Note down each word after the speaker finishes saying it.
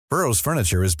Burrow's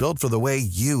furniture is built for the way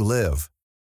you live.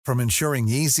 From ensuring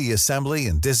easy assembly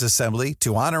and disassembly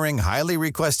to honoring highly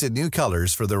requested new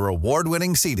colors for their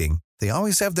award-winning seating, they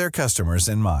always have their customers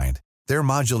in mind. Their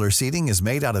modular seating is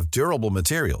made out of durable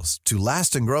materials to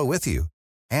last and grow with you.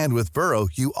 And with Burrow,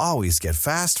 you always get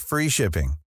fast, free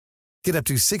shipping. Get up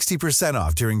to 60%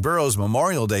 off during Burrow's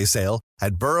Memorial Day sale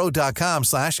at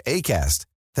burrow.com/ACAST.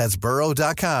 That's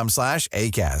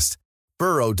burrow.com/ACAST.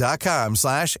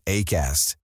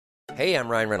 burrow.com/ACAST. Hey, I'm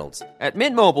Ryan Reynolds. At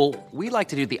Mint Mobile, we like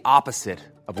to do the opposite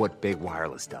of what Big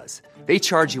Wireless does. They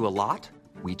charge you a lot,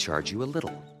 we charge you a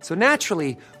little. So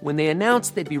naturally, when they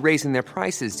announced they'd be raising their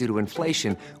prices due to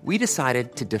inflation, we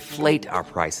decided to deflate our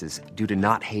prices due to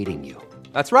not hating you.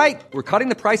 That's right. We're cutting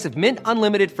the price of Mint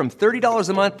Unlimited from $30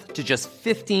 a month to just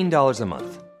 $15 a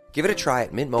month. Give it a try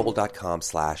at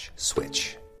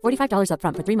mintmobile.com/switch. $45 up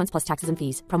front for 3 months plus taxes and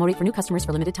fees. Promo rate for new customers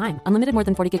for limited time. Unlimited more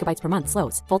than 40 gigabytes per month.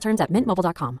 Slows full terms at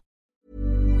mintmobile.com.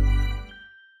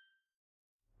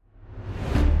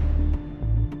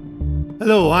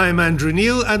 Hello, I'm Andrew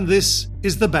Neil, and this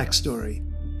is The Backstory,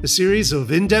 a series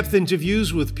of in-depth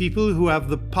interviews with people who have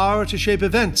the power to shape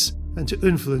events and to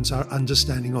influence our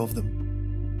understanding of them.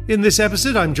 In this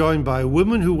episode, I'm joined by a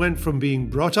woman who went from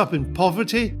being brought up in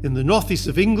poverty in the northeast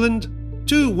of England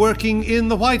to working in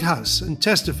the White House and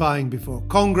testifying before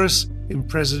Congress in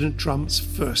President Trump's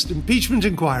first impeachment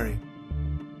inquiry.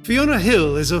 Fiona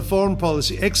Hill is a foreign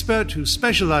policy expert who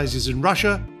specializes in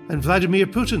Russia and Vladimir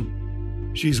Putin.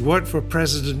 She's worked for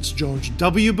Presidents George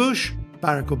W. Bush,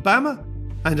 Barack Obama,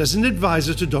 and as an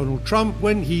advisor to Donald Trump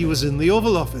when he was in the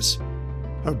Oval Office.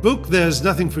 Her book, There's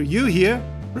Nothing for You Here,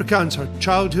 recounts her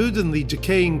childhood in the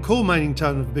decaying coal mining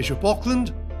town of Bishop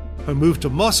Auckland, her move to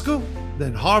Moscow,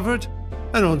 then Harvard,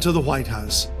 and on to the White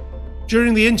House.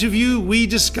 During the interview, we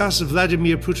discuss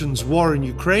Vladimir Putin's war in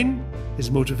Ukraine, his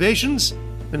motivations,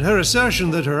 and her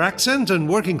assertion that her accent and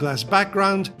working-class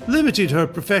background limited her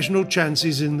professional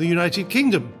chances in the United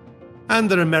Kingdom,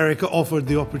 and that America offered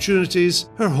the opportunities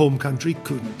her home country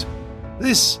couldn't.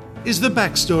 This is The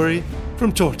Backstory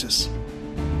from Tortoise.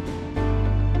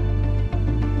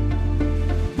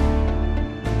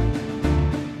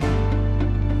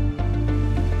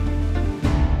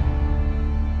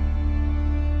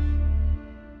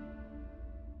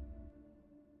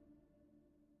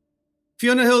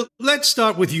 Fiona Hill, let's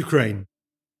start with Ukraine.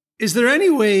 Is there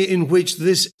any way in which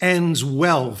this ends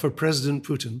well for President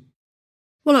Putin?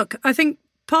 Well, look, I think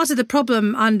part of the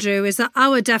problem, Andrew, is that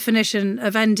our definition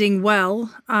of ending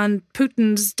well and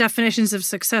Putin's definitions of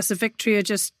success or victory are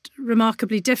just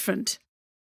remarkably different.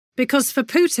 Because for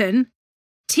Putin,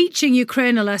 teaching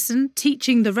Ukraine a lesson,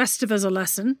 teaching the rest of us a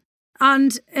lesson,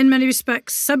 and in many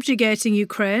respects subjugating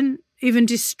Ukraine, even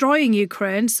destroying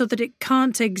Ukraine so that it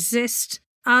can't exist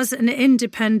as an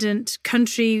independent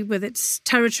country with its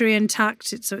territory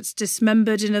intact, so it's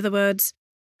dismembered, in other words,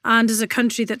 and as a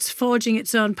country that's forging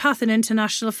its own path in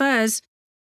international affairs,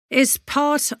 is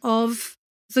part of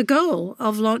the goal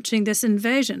of launching this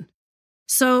invasion.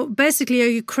 So basically a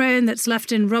Ukraine that's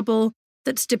left in rubble,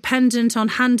 that's dependent on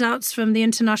handouts from the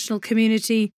international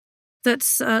community,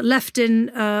 that's left in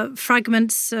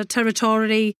fragments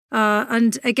territorially,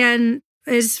 and again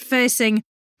is facing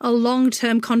a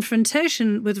long-term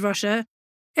confrontation with Russia,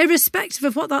 irrespective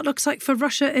of what that looks like for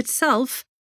Russia itself,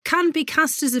 can be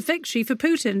cast as a victory for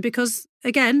Putin because,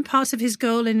 again, part of his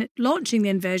goal in launching the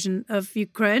invasion of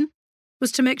Ukraine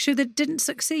was to make sure that it didn't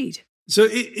succeed. So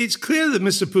it's clear that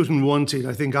Mr. Putin wanted,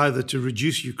 I think, either to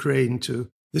reduce Ukraine to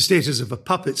the status of a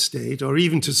puppet state or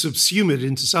even to subsume it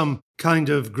into some kind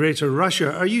of greater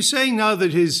Russia. Are you saying now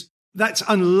that that's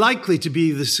unlikely to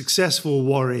be the successful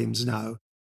war aims now?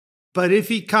 But if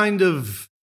he kind of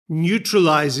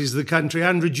neutralizes the country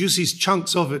and reduces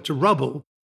chunks of it to rubble,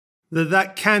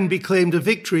 that can be claimed a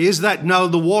victory. Is that now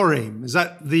the war aim? Is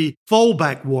that the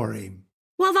fallback war aim?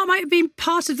 Well, that might have been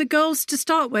part of the goals to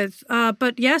start with.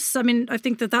 But yes, I mean, I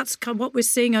think that's what we're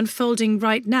seeing unfolding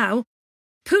right now.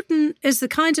 Putin is the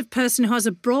kind of person who has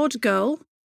a broad goal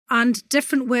and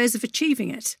different ways of achieving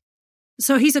it.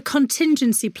 So he's a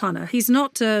contingency planner. He's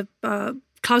not a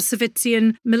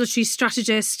Clausewitzian military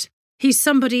strategist. He's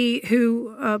somebody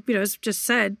who, as just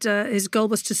said, his goal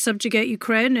was to subjugate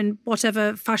Ukraine in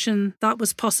whatever fashion that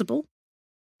was possible.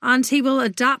 And he will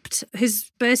adapt his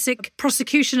basic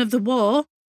prosecution of the war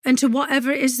into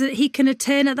whatever it is that he can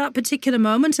attain at that particular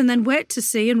moment and then wait to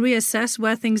see and reassess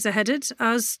where things are headed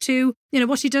as to,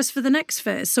 what he does for the next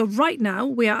phase. So right now,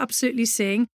 we are absolutely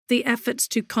seeing the efforts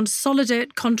to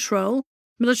consolidate control,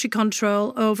 military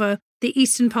control over the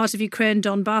eastern part of Ukraine,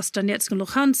 Donbass, Donetsk and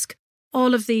Luhansk,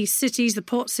 all of the cities, the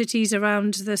port cities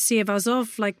around the Sea of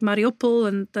Azov, like Mariupol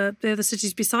and the other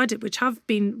cities beside it, which have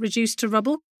been reduced to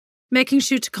rubble, making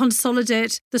sure to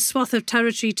consolidate the swath of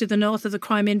territory to the north of the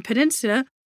Crimean Peninsula,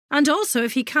 and also,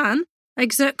 if he can,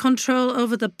 exert control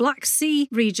over the Black Sea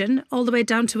region all the way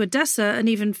down to Odessa and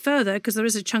even further, because there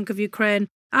is a chunk of Ukraine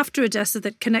after Odessa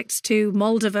that connects to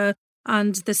Moldova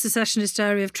and the secessionist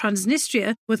area of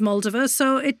Transnistria with Moldova.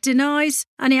 So it denies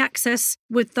any access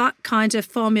with that kind of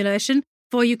formulation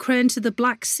for Ukraine to the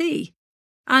Black Sea.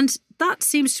 And that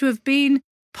seems to have been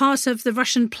part of the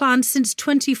Russian plan since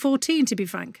 2014, to be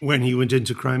frank. When he went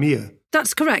into Crimea.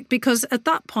 That's correct, because at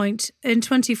that point in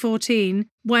 2014,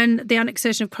 when the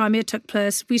annexation of Crimea took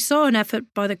place, we saw an effort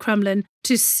by the Kremlin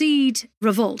to seed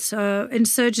revolt,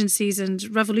 insurgencies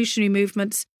and revolutionary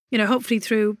movements, hopefully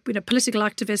through political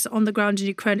activists on the ground in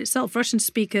Ukraine itself, Russian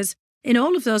speakers, in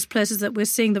all of those places that we're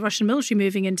seeing the Russian military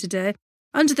moving in today,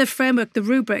 under the framework, the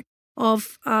rubric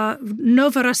of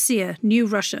Novorossiya, New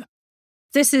Russia.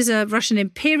 This is a Russian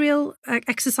imperial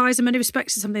exercise in many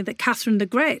respects. It's something that Catherine the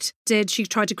Great did. She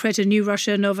tried to create a new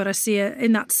Russia, Novorossiya,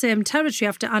 in that same territory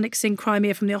after annexing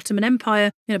Crimea from the Ottoman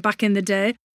Empire, back in the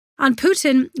day. And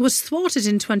Putin was thwarted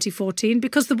in 2014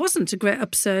 because there wasn't a great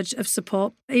upsurge of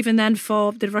support, even then,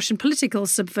 for the Russian political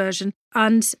subversion.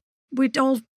 And we'd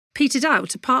all petered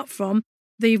out, apart from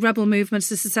the rebel movements,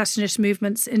 the secessionist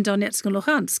movements in Donetsk and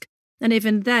Luhansk. And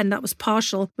even then, that was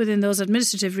partial within those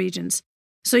administrative regions.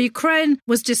 So Ukraine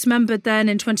was dismembered then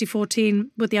in 2014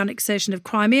 with the annexation of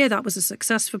Crimea. That was a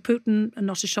success for Putin and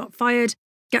not a shot fired.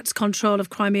 Gets control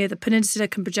of Crimea, the peninsula,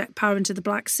 can project power into the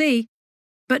Black Sea.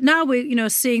 But now we're,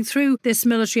 seeing through this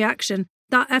military action,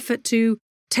 that effort to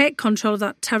take control of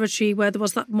that territory where there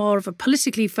was that more of a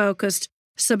politically focused,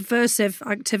 subversive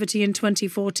activity in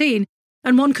 2014.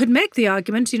 And one could make the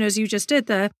argument, as you just did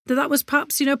there, that was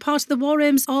perhaps, part of the war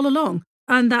aims all along.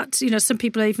 And that, some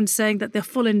people are even saying that the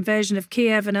full invasion of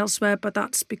Kiev and elsewhere, but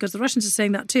that's because the Russians are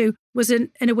saying that too, was in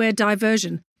a way a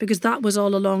diversion, because that was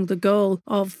all along the goal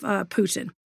of Putin.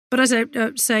 But as I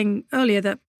was saying earlier,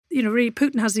 that, really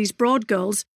Putin has these broad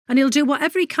goals and he'll do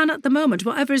whatever he can at the moment,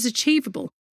 whatever is achievable.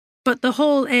 But the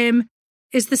whole aim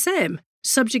is the same: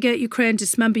 subjugate Ukraine,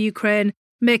 dismember Ukraine,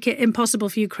 make it impossible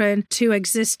for Ukraine to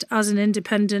exist as an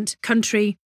independent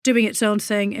country doing its own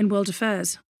thing in world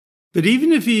affairs. But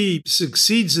even if he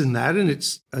succeeds in that, and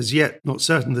it's as yet not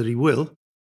certain that he will,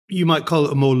 you might call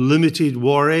it a more limited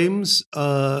war aims.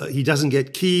 He doesn't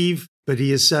get Kyiv, but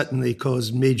he has certainly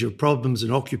caused major problems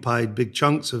and occupied big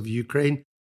chunks of Ukraine.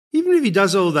 Even if he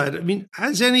does all that,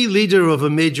 has any leader of a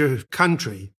major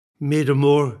country made a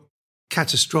more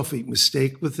catastrophic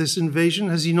mistake with this invasion?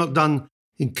 Has he not done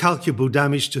incalculable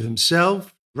damage to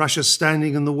himself, Russia's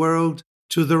standing in the world,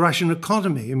 to the Russian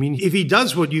economy? If he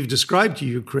does what you've described to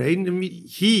Ukraine,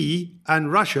 he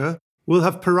and Russia will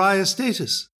have pariah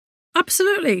status.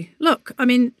 Absolutely. Look,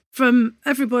 from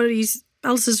everybody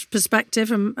else's perspective,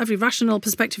 from every rational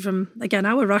perspective, from, again,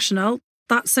 our rationale,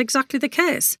 that's exactly the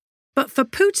case. But for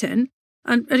Putin,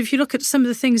 and if you look at some of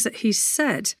the things that he's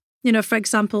said, for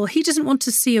example, he doesn't want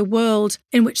to see a world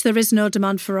in which there is no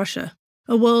demand for Russia,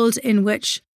 a world in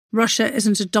which Russia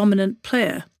isn't a dominant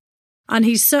player. And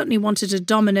he's certainly wanted to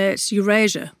dominate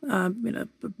Eurasia,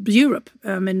 Europe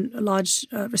in large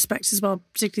respects as well,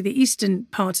 particularly the eastern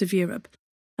part of Europe.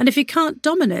 And if he can't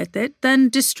dominate it, then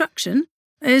destruction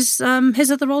is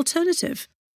his other alternative.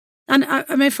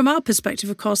 And from our perspective,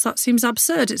 of course, that seems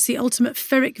absurd. It's the ultimate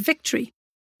Pyrrhic victory.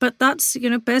 But that's,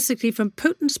 basically from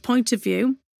Putin's point of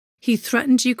view, he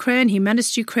threatened Ukraine, he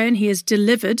menaced Ukraine, he has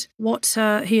delivered what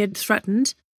he had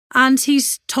threatened, and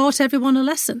he's taught everyone a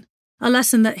lesson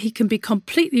that he can be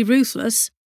completely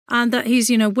ruthless and that he's,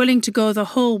 willing to go the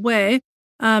whole way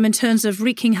in terms of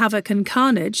wreaking havoc and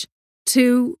carnage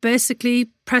to basically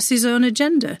press his own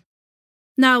agenda.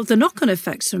 Now, the knock-on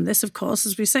effects from this, of course,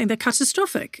 as we're saying, they're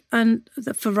catastrophic. And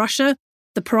for Russia,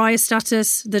 the pariah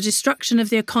status, the destruction of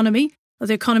the economy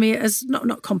as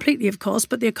not completely, of course,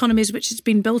 but the economies which it's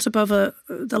been built up over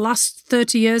the last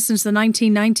 30 years since the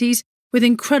 1990s with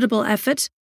incredible effort.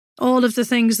 All of the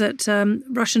things that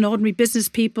Russian ordinary business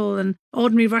people and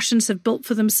ordinary Russians have built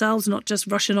for themselves, not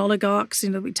just Russian oligarchs,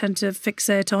 we tend to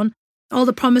fixate on. All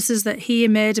the promises that he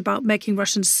made about making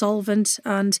Russians solvent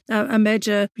and a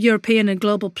major European and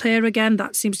global player again,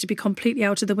 that seems to be completely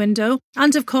out of the window.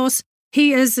 And of course,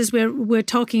 he is, as we're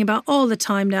talking about all the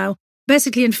time now,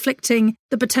 basically inflicting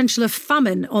the potential of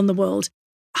famine on the world.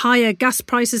 Higher gas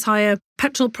prices, higher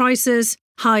petrol prices,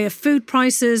 higher food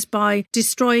prices by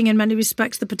destroying, in many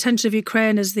respects, the potential of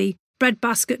Ukraine as the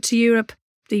breadbasket to Europe.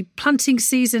 The planting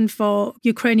season for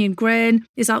Ukrainian grain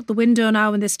is out the window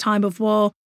now in this time of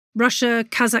war. Russia,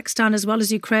 Kazakhstan, as well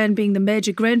as Ukraine being the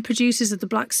major grain producers of the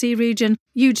Black Sea region,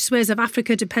 huge swathes of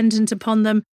Africa dependent upon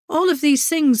them. All of these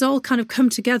things all kind of come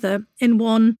together in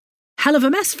one hell of a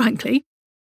mess, frankly.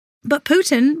 But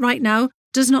Putin right now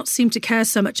does not seem to care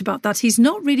so much about that. He's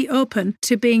not really open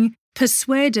to being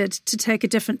persuaded to take a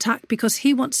different tack because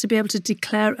he wants to be able to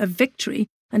declare a victory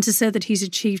and to say that he's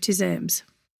achieved his aims.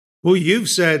 Well, you've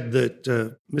said that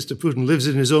Mr. Putin lives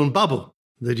in his own bubble,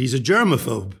 that he's a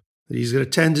germaphobe, that he's got a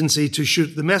tendency to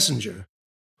shoot the messenger.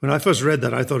 When I first read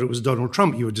that, I thought it was Donald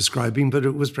Trump you were describing, but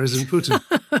it was President Putin.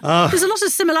 There's a lot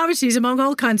of similarities among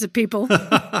all kinds of people.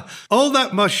 All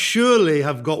that must surely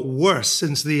have got worse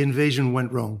since the invasion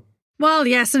went wrong. Well,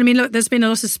 yes. And I mean, look, there's been a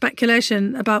lot of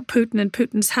speculation about Putin and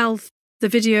Putin's health. The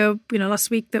video,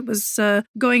 last week that was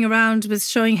going around was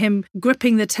showing him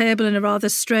gripping the table in a rather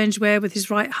strange way with his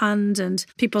right hand. And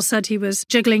people said he was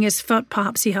jiggling his foot.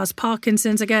 Perhaps he has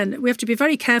Parkinson's. Again, we have to be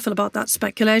very careful about that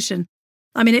speculation.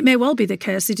 I mean, it may well be the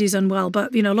case that he's unwell,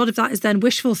 but, a lot of that is then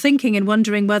wishful thinking and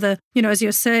wondering whether, as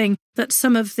you're saying, that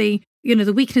some of the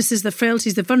the weaknesses, the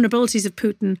frailties, the vulnerabilities of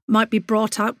Putin might be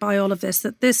brought out by all of this,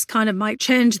 that this kind of might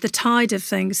change the tide of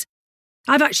things.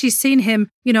 I've actually seen him,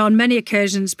 on many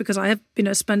occasions because I have,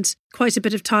 spent quite a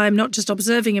bit of time not just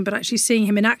observing him, but actually seeing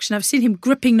him in action. I've seen him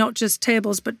gripping not just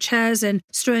tables, but chairs in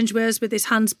strange ways with his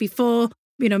hands before.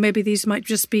 Maybe these might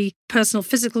just be personal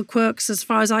physical quirks. As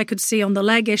far as I could see on the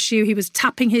leg issue, he was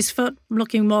tapping his foot,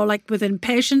 looking more like with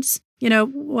impatience.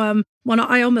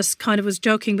 I almost kind of was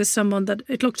joking with someone that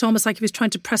it looked almost like he was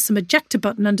trying to press some ejector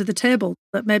button under the table,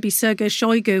 that maybe Sergei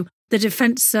Shoigu, the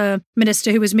defense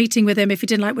minister who was meeting with him, if he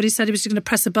didn't like what he said, he was just going to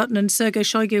press a button and Sergei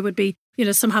Shoigu would be,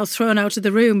 somehow thrown out of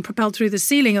the room, propelled through the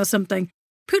ceiling or something.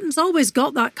 Putin's always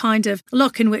got that kind of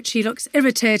look in which he looks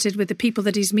irritated with the people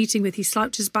that he's meeting with. He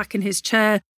slouches back in his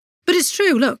chair. But it's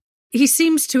true, look, he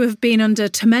seems to have been under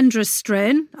tremendous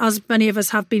strain, as many of us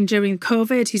have been during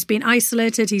COVID. He's been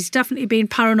isolated. He's definitely been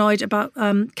paranoid about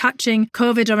catching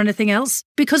COVID or anything else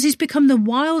because he's become the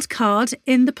wild card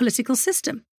in the political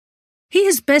system. He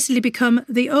has basically become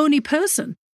the only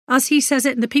person, as he says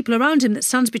it, and the people around him that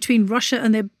stands between Russia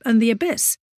and the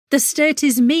abyss. The state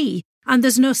is me, and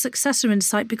there's no successor in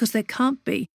sight because there can't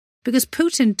be. Because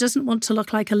Putin doesn't want to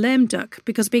look like a lame duck,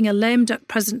 because being a lame duck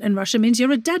president in Russia means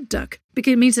you're a dead duck,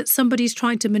 because it means that somebody's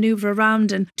trying to manoeuvre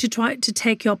around and to try to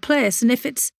take your place. And if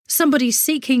it's somebody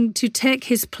seeking to take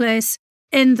his place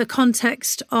in the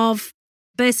context of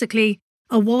basically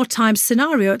a wartime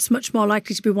scenario, it's much more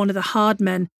likely to be one of the hard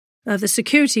men, the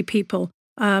security people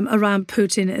around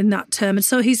Putin in that term. And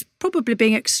so he's probably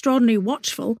being extraordinarily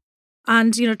watchful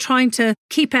and, trying to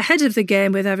keep ahead of the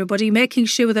game with everybody, making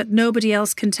sure that nobody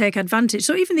else can take advantage.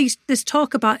 So even this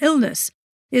talk about illness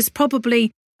is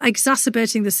probably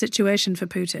exacerbating the situation for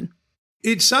Putin.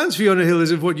 It sounds, Fiona Hill,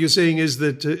 as if what you're saying is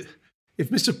that if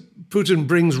Mr. Putin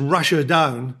brings Russia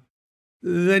down,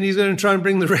 then he's going to try and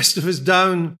bring the rest of us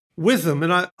down with him.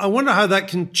 And I wonder how that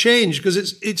can change, because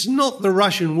it's not the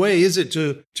Russian way, is it,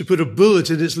 to put a bullet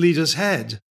in its leader's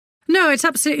head? No, it's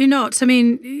absolutely not. I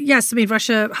mean, yes,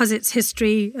 Russia has its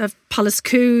history of palace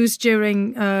coups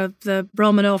during the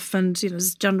Romanov and,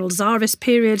 General Tsarist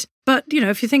period. But,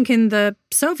 if you think in the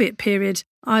Soviet period,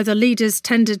 either leaders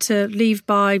tended to leave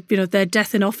by, their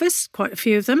death in office, quite a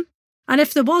few of them. And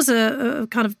if there was a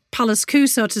kind of palace coup,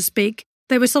 so to speak,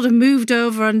 they were sort of moved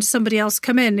over and somebody else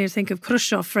come in. You think of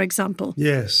Khrushchev, for example.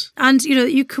 Yes. And,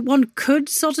 one could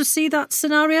sort of see that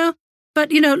scenario.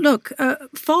 But, look,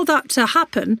 for that to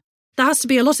happen, there has to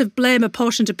be a lot of blame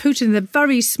apportioned to Putin, the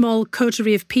very small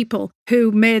coterie of people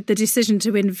who made the decision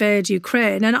to invade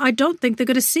Ukraine. And I don't think they're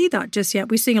going to see that just yet.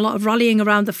 We're seeing a lot of rallying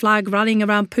around the flag, rallying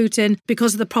around Putin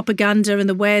because of the propaganda and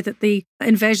the way that the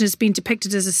invasion has been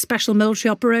depicted as a special military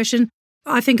operation.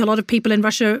 I think a lot of people in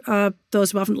Russia,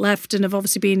 those who haven't left and have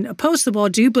obviously been opposed to the war,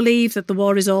 do believe that the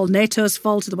war is all NATO's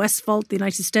fault, the West's fault, the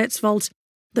United States' fault,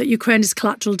 that Ukraine is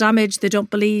collateral damage. They don't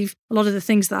believe a lot of the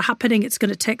things that are happening. It's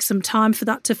going to take some time for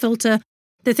that to filter.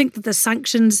 They think that the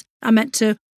sanctions are meant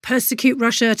to persecute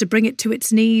Russia, to bring it to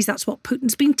its knees. That's what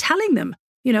Putin's been telling them.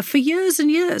 For years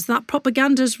and years, that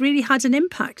propaganda has really had an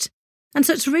impact. And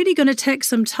so it's really going to take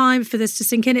some time for this to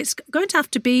sink in. It's going to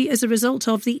have to be as a result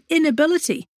of the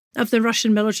inability of the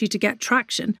Russian military to get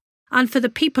traction, and for the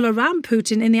people around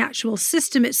Putin in the actual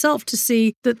system itself to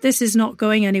see that this is not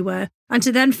going anywhere, and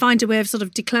to then find a way of sort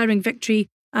of declaring victory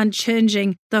and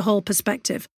changing the whole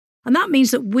perspective. And that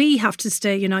means that we have to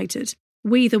stay united,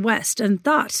 we the West, and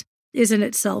that is in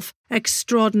itself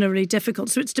extraordinarily difficult.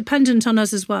 So it's dependent on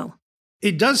us as well.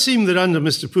 It does seem that under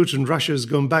Mr. Putin, Russia has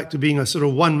gone back to being a sort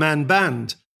of one-man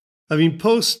band. I mean,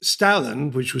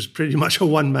 post-Stalin, which was pretty much a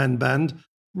one-man band,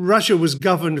 Russia was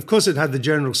governed, of course, it had the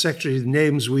general secretary, the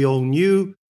names we all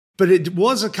knew, but it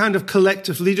was a kind of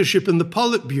collective leadership in the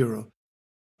Politburo.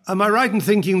 Am I right in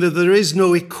thinking that there is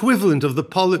no equivalent of the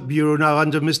Politburo now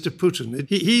under Mr. Putin?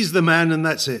 He's the man and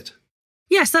that's it.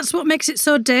 Yes, that's what makes it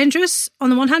so dangerous on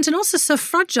the one hand and also so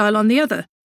fragile on the other,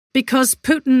 because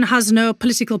Putin has no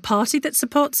political party that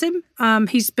supports him.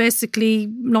 He's basically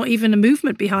not even a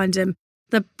movement behind him.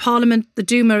 The parliament, the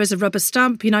Duma, is a rubber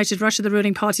stamp. United Russia, the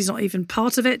ruling party, is not even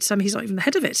part of it. He's not even the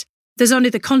head of it. There's only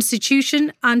the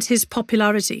constitution and his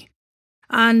popularity.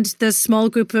 And there's a small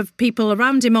group of people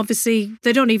around him. Obviously,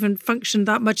 they don't even function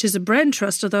that much as a brain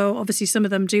trust, although obviously some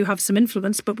of them do have some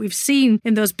influence. But we've seen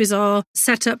in those bizarre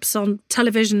setups on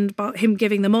television about him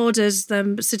giving them orders,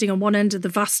 them sitting on one end of the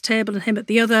vast table and him at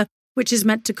the other, which is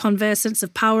meant to convey a sense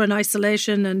of power and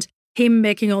isolation and him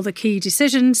making all the key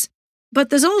decisions. But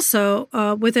there's also,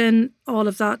 within all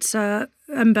of that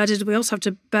embedded, we also have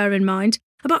to bear in mind,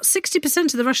 about 60%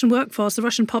 of the Russian workforce, the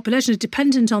Russian population, is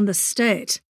dependent on the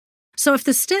state. So if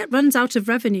the state runs out of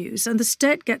revenues and the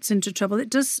state gets into trouble, it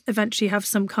does eventually have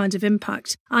some kind of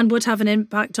impact and would have an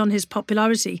impact on his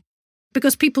popularity.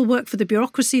 Because people work for the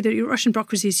bureaucracy, the Russian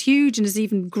bureaucracy is huge and has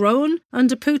even grown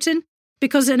under Putin,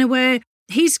 because in a way,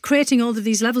 he's creating all of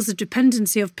these levels of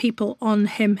dependency of people on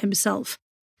him himself.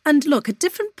 And look, at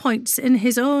different points in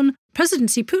his own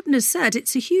presidency, Putin has said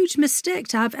it's a huge mistake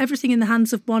to have everything in the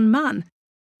hands of one man.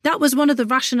 That was one of the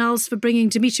rationales for bringing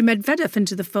Dmitry Medvedev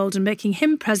into the fold and making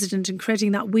him president and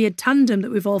creating that weird tandem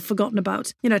that we've all forgotten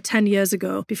about, 10 years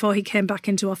ago, before he came back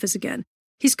into office again.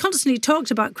 He's constantly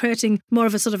talked about creating more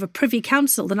of a sort of a privy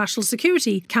council. The National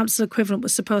Security Council equivalent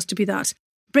was supposed to be that.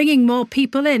 Bringing more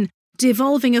people in,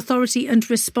 devolving authority and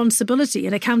responsibility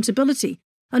and accountability.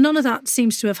 And none of that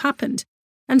seems to have happened.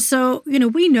 And so,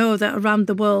 we know that around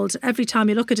the world, every time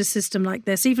you look at a system like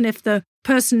this, even if the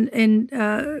person in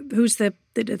who's the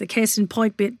case in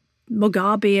point, be it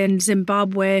Mugabe in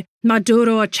Zimbabwe,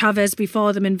 Maduro or Chavez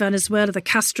before them in Venezuela, the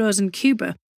Castros in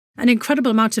Cuba, an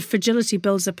incredible amount of fragility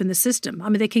builds up in the system. I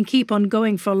mean, they can keep on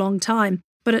going for a long time,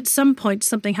 but at some point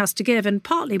something has to give, and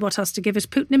partly what has to give is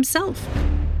Putin himself.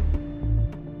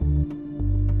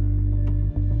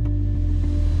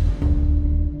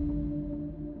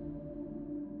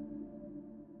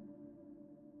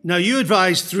 Now, you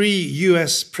advised 3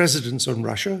 US presidents on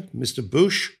Russia, Mr.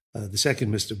 Bush, the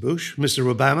second Mr. Bush, Mr.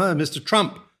 Obama, and Mr.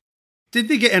 Trump. Did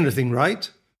they get anything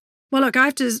right? Well, look, I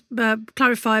have to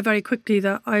clarify very quickly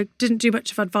that I didn't do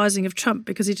much of advising of Trump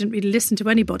because he didn't really listen to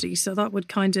anybody. So that would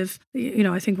kind of,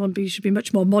 I think should be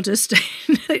much more modest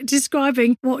in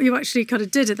describing what you actually kind of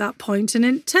did at that point. And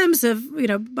in terms of,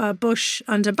 Bush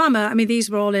and Obama, I mean, these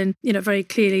were all in, very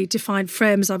clearly defined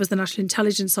frames. I was the National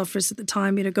Intelligence Office at the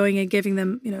time, going and giving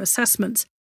them, assessments.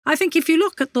 I think if you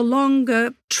look at the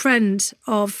longer trend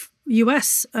of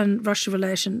US and Russia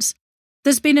relations,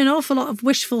 there's been an awful lot of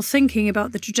wishful thinking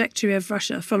about the trajectory of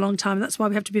Russia for a long time. That's why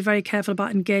we have to be very careful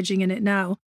about engaging in it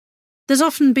now. There's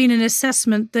often been an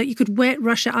assessment that you could wait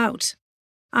Russia out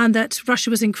and that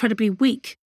Russia was incredibly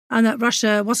weak and that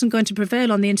Russia wasn't going to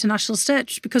prevail on the international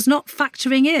stage because not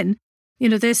factoring in,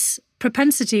 this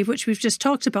propensity, which we've just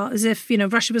talked about, as if,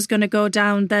 Russia was going to go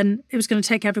down, then it was going to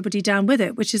take everybody down with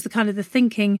it, which is the kind of the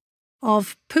thinking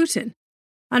of Putin.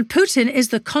 And Putin is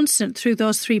the constant through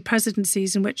those 3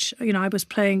 presidencies in which, I was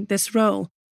playing this role.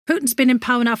 Putin's been in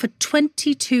power now for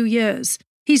 22 years.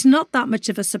 He's not that much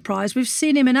of a surprise. We've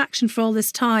seen him in action for all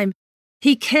this time.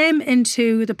 He came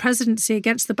into the presidency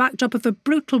against the backdrop of a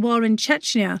brutal war in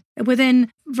Chechnya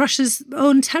within Russia's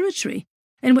own territory,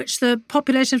 in which the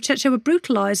population of Chechnya were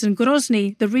brutalised and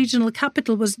Grozny, the regional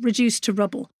capital, was reduced to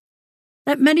rubble.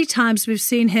 At many times we've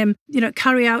seen him,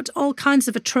 carry out all kinds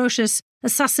of atrocious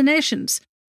assassinations.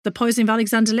 The poisoning of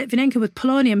Alexander Litvinenko with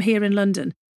polonium here in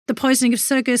London, the poisoning of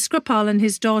Sergei Skripal and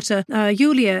his daughter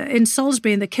Yulia in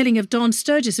Salisbury, and the killing of Dawn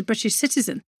Sturgis, a British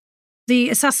citizen, the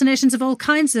assassinations of all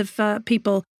kinds of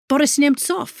people. Boris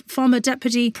Nemtsov, former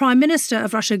deputy prime minister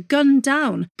of Russia, gunned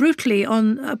down brutally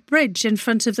on a bridge in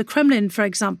front of the Kremlin, for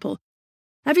example.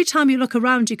 Every time you look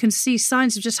around, you can see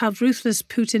signs of just how ruthless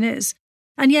Putin is.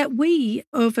 And yet we,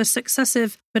 over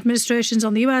successive administrations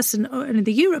on the US and in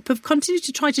the Europe, have continued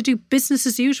to try to do business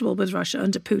as usual with Russia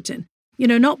under Putin.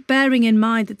 Not bearing in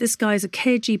mind that this guy is a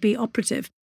KGB operative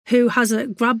who has a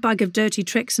grab bag of dirty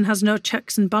tricks and has no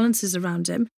checks and balances around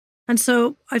him. And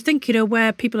so I think,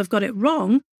 where people have got it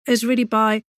wrong is really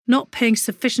by not paying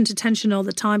sufficient attention all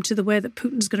the time to the way that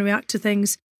Putin's going to react to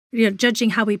things,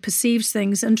 judging how he perceives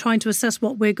things and trying to assess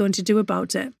what we're going to do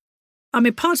about it. I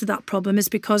mean, part of that problem is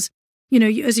because,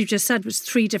 as you just said, was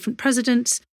 3 different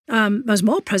presidents. There's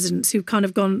more presidents who've kind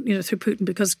of gone, through Putin,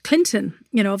 because Clinton,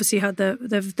 obviously had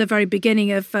the very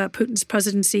beginning of Putin's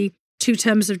presidency, 2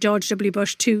 terms of George W.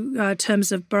 Bush, 2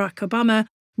 terms of Barack Obama,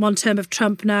 1 term of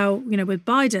Trump now, with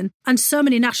Biden, and so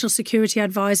many national security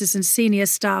advisors and senior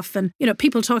staff. And,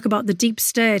 people talk about the deep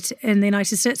state in the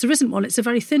United States. There isn't one. It's a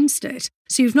very thin state.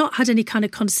 So you've not had any kind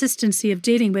of consistency of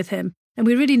dealing with him. And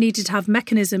we really needed to have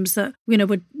mechanisms that,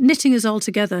 were knitting us all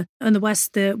together in the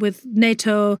West, with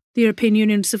NATO, the European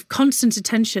Union, of constant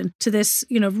attention to this,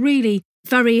 really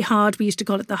very hard, we used to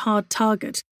call it the hard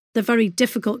target, the very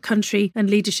difficult country and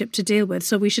leadership to deal with.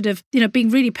 So we should have, been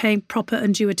really paying proper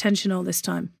and due attention all this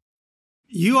time.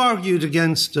 You argued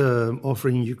against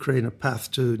offering Ukraine a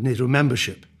path to NATO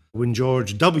membership when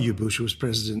George W. Bush was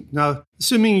president. Now,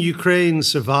 assuming Ukraine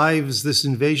survives this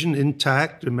invasion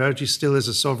intact, emerges still as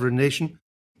a sovereign nation,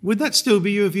 would that still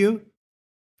be your view?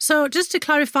 So just to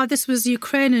clarify, this was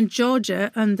Ukraine and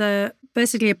Georgia and the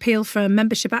basically appeal for a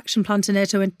membership action plan to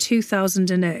NATO in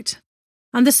 2008.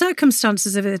 And the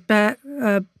circumstances of it bear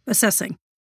assessing.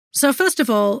 So first of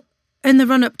all, in the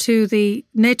run-up to the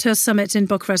NATO summit in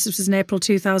Bucharest, this was in April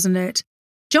 2008,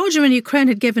 Georgia and Ukraine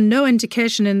had given no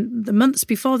indication in the months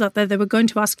before that they were going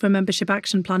to ask for a membership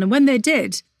action plan. And when they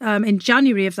did, in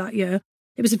January of that year,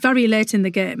 it was very late in the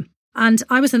game. And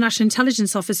I was the national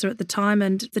intelligence officer at the time,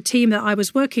 and the team that I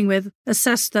was working with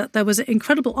assessed that there was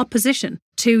incredible opposition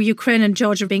to Ukraine and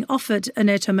Georgia being offered a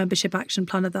NATO membership action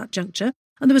plan at that juncture.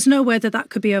 And there was no way that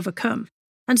could be overcome.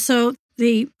 And so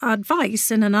the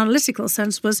advice in an analytical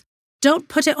sense was, don't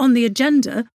put it on the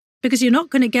agenda, because you're not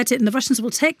going to get it, and the Russians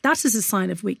will take that as a sign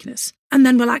of weakness, and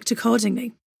then we'll act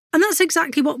accordingly. And that's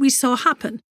exactly what we saw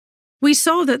happen. We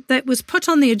saw that was put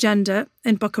on the agenda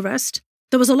in Bucharest.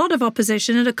 There was a lot of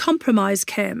opposition, and a compromise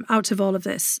came out of all of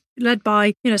this, led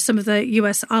by, some of the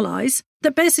US allies,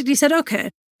 that basically said,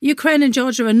 OK, Ukraine and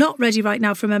Georgia are not ready right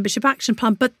now for a membership action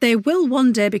plan, but they will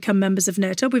one day become members of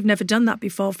NATO. We've never done that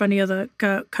before for any other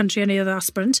country, any other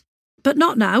aspirant, but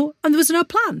not now. And there was no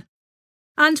plan.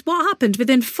 And what happened?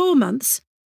 Within 4 months,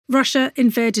 Russia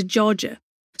invaded Georgia.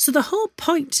 So the whole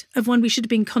point of when we should have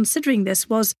been considering this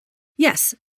was,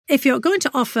 yes, if you're going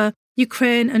to offer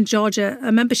Ukraine and Georgia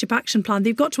a membership action plan,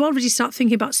 they've got to already start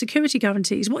thinking about security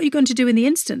guarantees. What are you going to do in the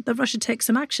instant that Russia takes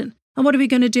some action? And what are we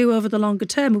going to do over the longer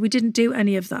term? And we didn't do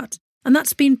any of that. And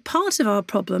that's been part of our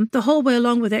problem the whole way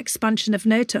along with the expansion of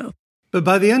NATO. But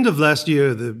by the end of last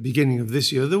year, the beginning of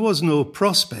this year, there was no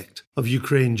prospect of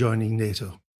Ukraine joining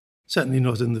NATO. Certainly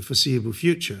not in the foreseeable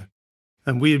future.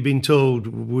 And we had been told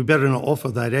we better not offer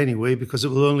that anyway because it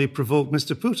will only provoke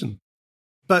Mr. Putin.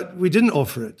 But we didn't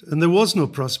offer it, and there was no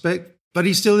prospect, but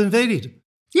he still invaded.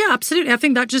 Yeah, absolutely. I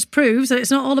think that just proves that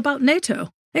it's not all about NATO.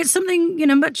 It's something,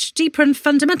 much deeper and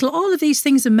fundamental. All of these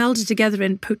things are melded together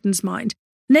in Putin's mind.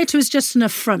 NATO is just an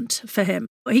affront for him.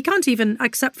 He can't even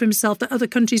accept for himself that other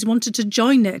countries wanted to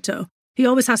join NATO. He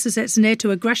always has to say it's NATO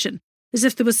aggression, as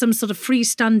if there was some sort of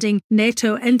freestanding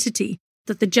NATO entity,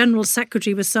 that the General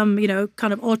Secretary was some,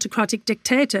 kind of autocratic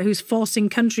dictator who's forcing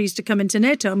countries to come into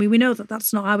NATO. I mean, we know that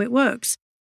that's not how it works.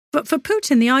 But for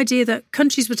Putin, the idea that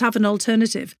countries would have an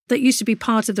alternative that used to be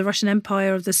part of the Russian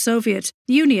Empire or the Soviet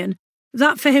Union,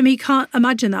 that for him, he can't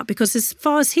imagine that, because as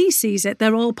far as he sees it,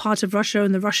 they're all part of Russia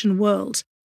and the Russian world.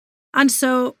 And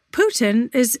so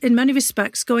Putin is, in many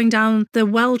respects, going down the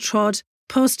well-trod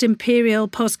post-imperial,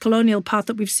 post-colonial path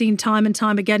that we've seen time and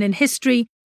time again in history.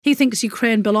 He thinks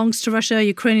Ukraine belongs to Russia.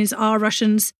 Ukrainians are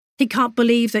Russians. He can't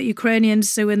believe that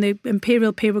Ukrainians, who in the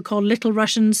imperial period were called Little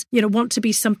Russians, want to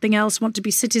be something else, want to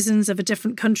be citizens of a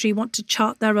different country, want to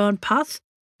chart their own path.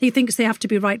 He thinks they have to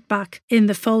be right back in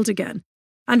the fold again.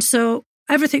 And so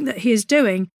everything that he is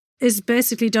doing is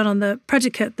basically done on the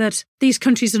predicate that these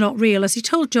countries are not real. As he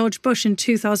told George Bush in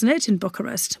 2008 in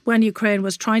Bucharest, when Ukraine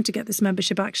was trying to get this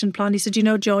membership action plan, he said,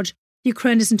 George,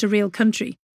 Ukraine isn't a real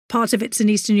country. Part of it's in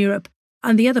Eastern Europe,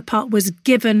 and the other part was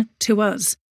given to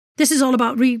us. This is all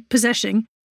about repossessing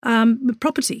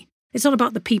property. It's all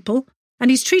about the people. And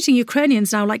he's treating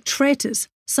Ukrainians now like traitors,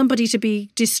 somebody to be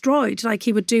destroyed, like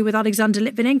he would do with Alexander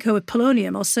Litvinenko with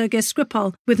polonium or Sergei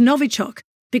Skripal with Novichok,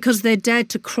 because they dared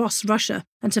to cross Russia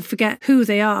and to forget who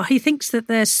they are. He thinks that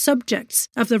they're subjects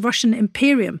of the Russian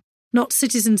imperium, not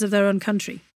citizens of their own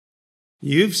country.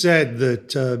 You've said that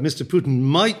Mr. Putin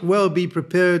might well be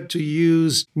prepared to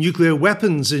use nuclear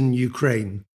weapons in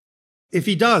Ukraine. If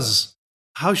he does,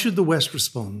 how should the West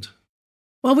respond?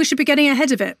 Well, we should be getting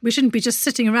ahead of it. We shouldn't be just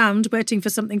sitting around waiting for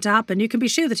something to happen. You can be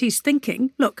sure that he's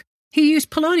thinking, look, he used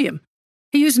polonium.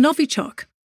 He used Novichok.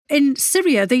 In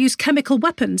Syria, they use chemical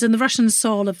weapons, and the Russians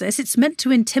saw all of this. It's meant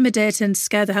to intimidate and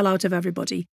scare the hell out of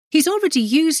everybody. He's already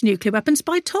used nuclear weapons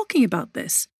by talking about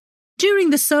this.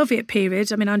 During the Soviet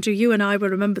period, I mean, Andrew, you and I will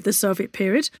remember the Soviet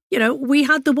period, we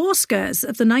had the war scares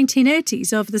of the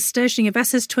 1980s over the stationing of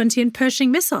SS-20 and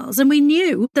Pershing missiles, and we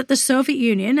knew that the Soviet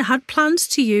Union had plans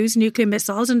to use nuclear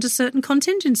missiles under certain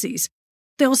contingencies.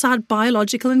 They also had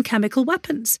biological and chemical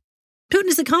weapons. Putin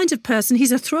is the kind of person,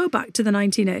 he's a throwback to the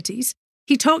 1980s.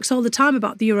 He talks all the time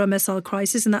about the Euro missile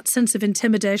crisis and that sense of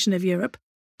intimidation of Europe,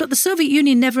 but the Soviet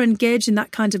Union never engaged in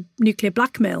that kind of nuclear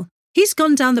blackmail. He's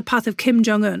gone down the path of Kim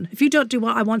Jong-un. If you don't do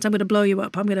what I want, I'm going to blow you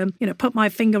up. I'm going to, put my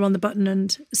finger on the button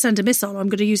and send a missile. Or I'm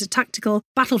going to use a tactical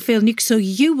battlefield nuke so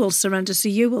you will surrender, so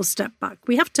you will step back.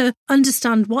 We have to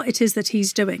understand what it is that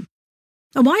he's doing.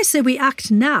 And why I say we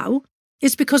act now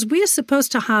is because we are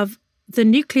supposed to have the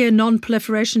Nuclear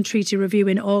Non-Proliferation Treaty review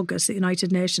in August at the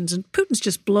United Nations, and Putin's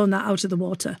just blown that out of the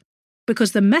water.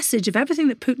 Because the message of everything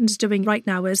that Putin's doing right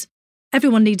now is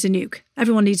everyone needs a nuke.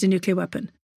 Everyone needs a nuclear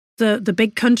weapon. The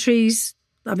big countries,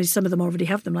 I mean, some of them already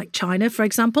have them, like China, for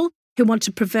example, who want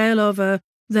to prevail over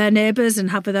their neighbours and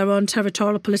have their own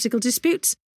territorial political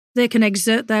disputes. They can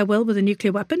exert their will with a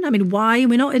nuclear weapon. I mean, why are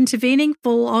we not intervening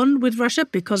full on with Russia?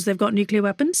 Because they've got nuclear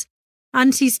weapons.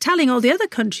 And he's telling all the other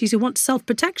countries who want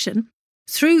self-protection,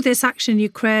 through this action in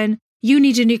Ukraine, you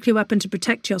need a nuclear weapon to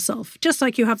protect yourself, just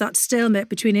like you have that stalemate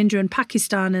between India and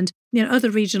Pakistan and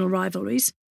other regional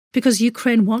rivalries, because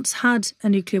Ukraine once had a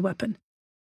nuclear weapon.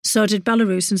 So did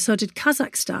Belarus and so did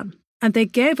Kazakhstan. And they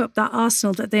gave up that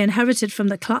arsenal that they inherited from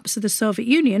the collapse of the Soviet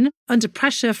Union under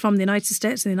pressure from the United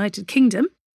States and the United Kingdom,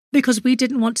 because we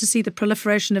didn't want to see the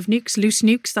proliferation of nukes, loose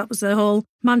nukes. That was the whole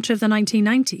mantra of the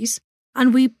 1990s.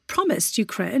 And we promised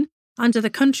Ukraine and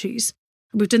other countries,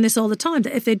 and we've done this all the time,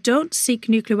 that if they don't seek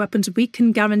nuclear weapons, we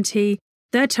can guarantee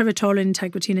their territorial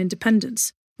integrity and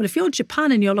independence. Well, if you're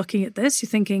Japan and you're looking at this, you're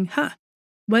thinking,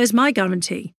 where's my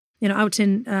guarantee? Out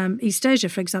in East Asia,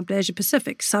 for example, Asia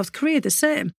Pacific, South Korea, the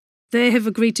same. They have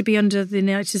agreed to be under the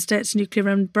United States nuclear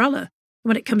umbrella.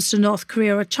 When it comes to North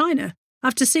Korea or China,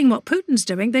 after seeing what Putin's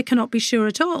doing, they cannot be sure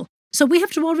at all. So we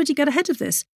have to already get ahead of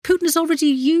this. Putin has already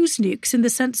used nukes in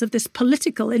the sense of this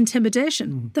political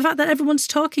intimidation, the fact that everyone's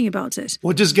talking about it.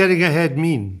 What does getting ahead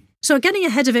mean? So getting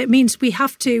ahead of it means we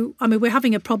have to, we're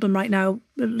having a problem right now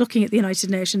looking at the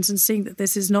United Nations and seeing that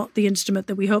this is not the instrument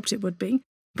that we hoped it would be.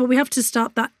 But we have to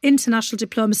start that international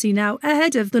diplomacy now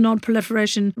ahead of the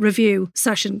non-proliferation review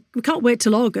session. We can't wait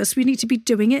till August. We need to be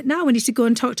doing it now. We need to go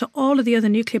and talk to all of the other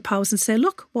nuclear powers and say,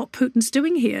 look what Putin's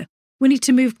doing here. We need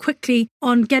to move quickly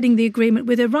on getting the agreement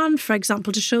with Iran, for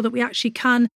example, to show that we actually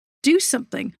can do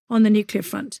something on the nuclear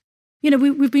front.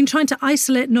 We've been trying to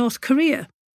isolate North Korea.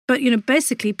 But,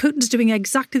 basically Putin's doing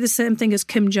exactly the same thing as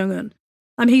Kim Jong-un.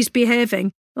 He's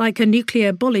behaving like a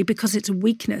nuclear bully because it's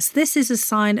weakness. This is a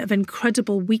sign of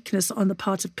incredible weakness on the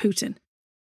part of Putin.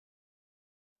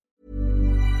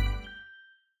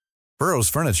 Burrow's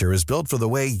furniture is built for the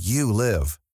way you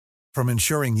live. From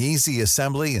ensuring easy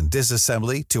assembly and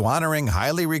disassembly to honoring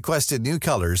highly requested new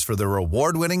colors for their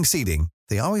award-winning seating,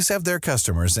 they always have their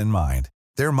customers in mind.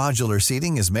 Their modular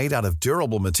seating is made out of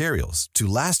durable materials to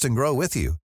last and grow with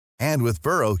you. And with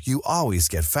Burrow, you always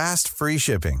get fast, free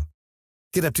shipping.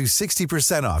 Get up to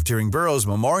 60% off during Burrow's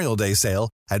Memorial Day sale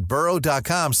at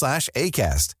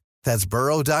burrow.com/ACAST. That's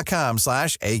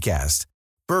burrow.com/ACAST.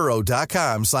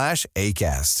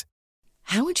 burrow.com/ACAST.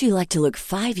 How would you like to look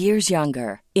 5 years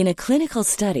younger? In a clinical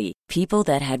study, people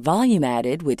that had volume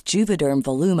added with Juvederm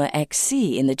Voluma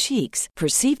XC in the cheeks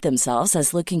perceived themselves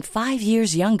as looking 5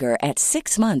 years younger at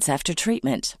 6 months after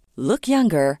treatment. Look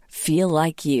younger, feel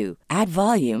like you. Add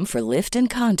volume for lift and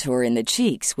contour in the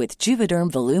cheeks with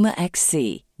Juvederm Voluma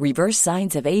XC. Reverse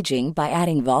signs of aging by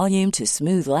adding volume to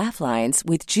smooth laugh lines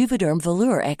with Juvederm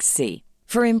Volure XC.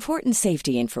 For important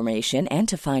safety information and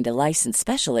to find a licensed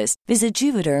specialist, visit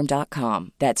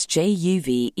Juvederm.com. That's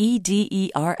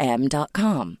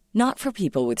JUVEDERM.com. Not for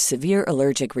people with severe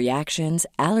allergic reactions,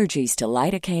 allergies to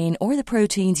lidocaine, or the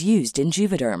proteins used in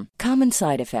Juvederm. Common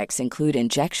side effects include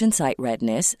injection site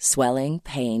redness, swelling,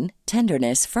 pain,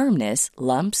 tenderness, firmness,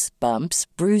 lumps, bumps,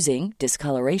 bruising,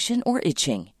 discoloration, or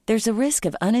itching. There's a risk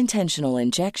of unintentional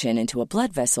injection into a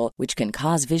blood vessel, which can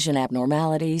cause vision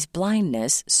abnormalities,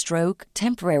 blindness, stroke,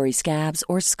 temporary scabs,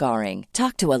 or scarring.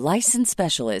 Talk to a licensed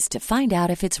specialist to find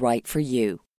out if it's right for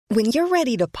you. When you're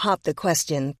ready to pop the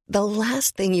question, the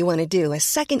last thing you want to do is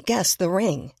second-guess the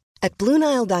ring. At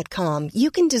BlueNile.com, you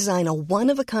can design a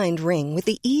one-of-a-kind ring with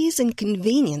the ease and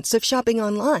convenience of shopping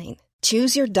online.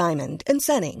 Choose your diamond and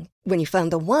setting. When you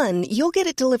find the one, you'll get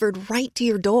it delivered right to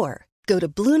your door. Go to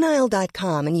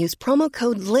BlueNile.com and use promo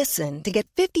code LISTEN to get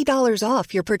 $50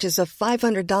 off your purchase of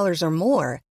 $500 or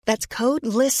more. That's code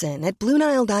LISTEN at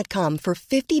BlueNile.com for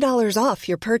 $50 off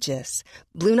your purchase.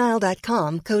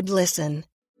 BlueNile.com, code LISTEN.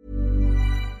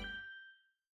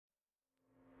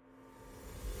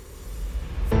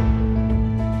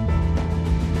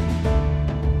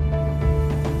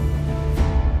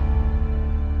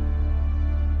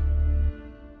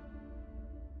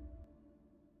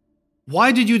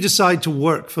 Why did you decide to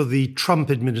work for the Trump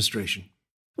administration?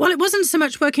 Well, it wasn't so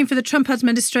much working for the Trump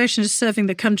administration as serving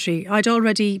the country. I'd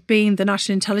already been the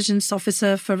National Intelligence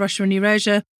Officer for Russia and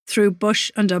Eurasia through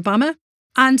Bush and Obama.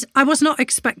 And I was not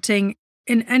expecting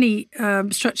in any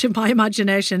stretch of my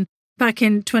imagination back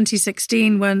in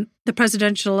 2016 when the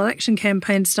presidential election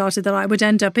campaign started that I would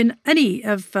end up in any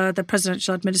of the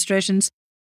presidential administrations.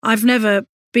 I've never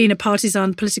been a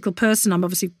partisan political person. I'm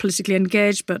obviously politically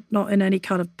engaged, but not in any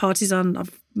kind of partisan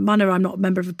manner. I'm not a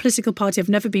member of a political party. I've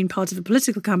never been part of a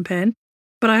political campaign.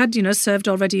 But I had, served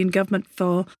already in government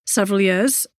for several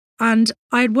years. And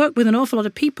I had worked with an awful lot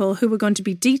of people who were going to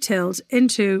be detailed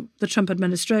into the Trump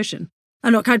administration.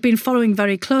 And look, I'd been following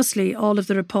very closely all of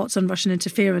the reports on Russian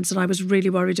interference, and I was really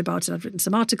worried about it. I'd written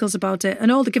some articles about it.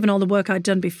 And given all the work I'd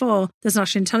done before as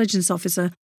National Intelligence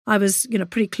Officer, I was,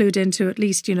 pretty clued into at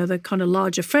least, the kind of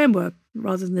larger framework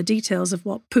rather than the details of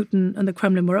what Putin and the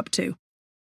Kremlin were up to.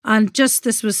 And just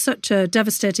this was such a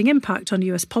devastating impact on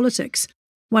US politics.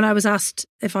 When I was asked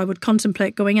if I would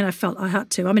contemplate going in, I felt I had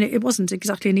to. I mean, it wasn't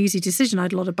exactly an easy decision. I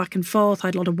had a lot of back and forth. I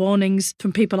had a lot of warnings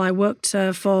from people I worked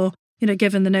for,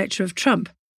 given the nature of Trump.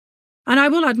 And I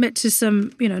will admit to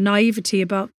some, naivety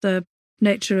about the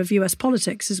nature of US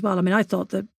politics as well. I mean, I thought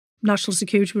that national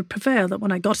security would prevail, that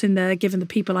when I got in there, given the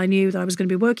people I knew that I was going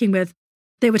to be working with,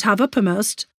 they would have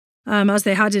uppermost, as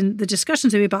they had in the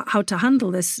discussions with me about how to handle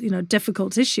this,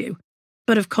 difficult issue.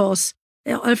 But of course,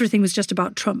 everything was just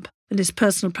about Trump and his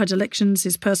personal predilections,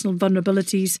 his personal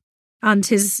vulnerabilities, and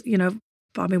his,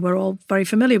 we're all very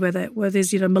familiar with it, with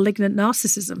his, malignant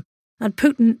narcissism. And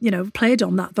Putin, played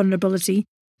on that vulnerability,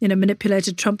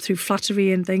 manipulated Trump through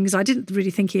flattery and things. I didn't really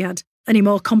think he had any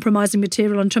more compromising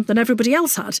material on Trump than everybody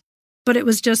else had. But it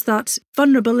was just that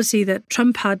vulnerability that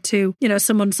Trump had to,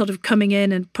 someone sort of coming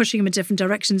in and pushing him in different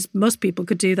directions. Most people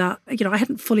could do that. I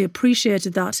hadn't fully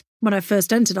appreciated that when I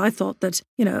first entered. I thought that,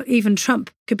 even Trump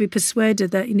could be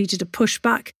persuaded that he needed to push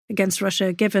back against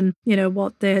Russia, given,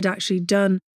 what they had actually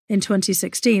done in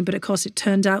 2016. But of course, it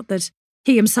turned out that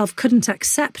he himself couldn't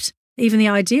accept even the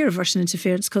idea of Russian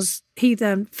interference because he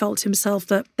then felt himself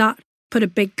that put a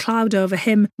big cloud over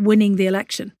him winning the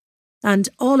election. And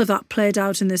all of that played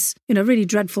out in this, really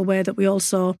dreadful way that we all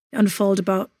saw unfold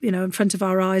about, in front of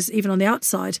our eyes, even on the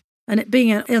outside. And it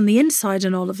being on the inside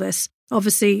in all of this,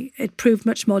 obviously it proved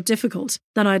much more difficult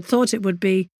than I'd thought it would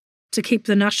be to keep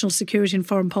the national security and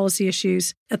foreign policy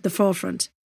issues at the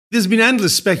forefront. There's been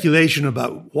endless speculation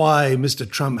about why Mr.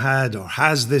 Trump had or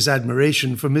has this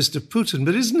admiration for Mr. Putin,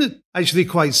 but isn't it actually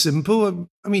quite simple?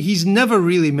 I mean, he's never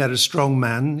really met a strong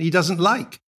man he doesn't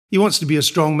like. He wants to be a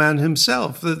strong man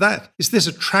himself. It's this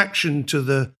attraction to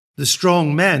the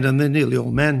strong men, and they're nearly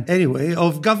all men anyway,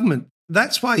 of government.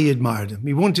 That's why he admired him.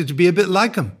 He wanted to be a bit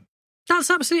like him. That's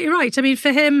absolutely right. I mean,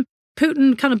 for him,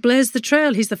 Putin kind of blazed the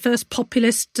trail. He's the first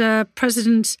populist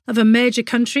president of a major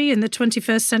country in the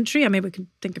 21st century. I mean, we can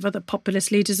think of other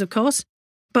populist leaders, of course.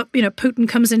 But, Putin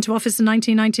comes into office in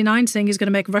 1999 saying he's going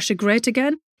to make Russia great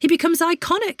again. He becomes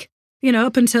iconic.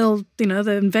 Up until,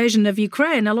 the invasion of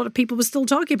Ukraine, a lot of people were still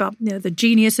talking about, the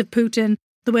genius of Putin,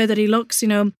 the way that he looks,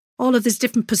 all of these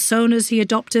different personas he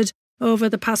adopted over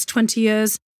the past 20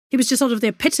 years. He was just sort of the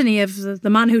epitome of the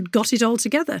man who'd got it all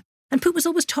together. And Putin was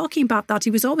always talking about that. He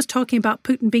was always talking about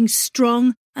Putin being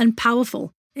strong and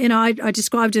powerful. I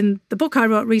described in the book I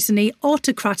wrote recently,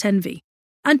 autocrat envy.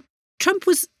 And Trump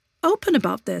was open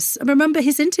about this. I remember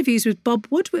his interviews with Bob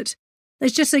Woodward.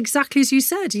 It's just exactly as you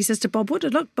said. He says to Bob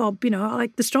Woodward, look, Bob, I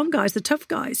like the strong guys, the tough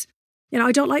guys.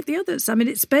 I don't like the others. I mean,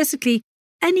 it's basically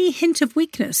any hint of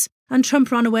weakness and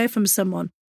Trump ran away from someone.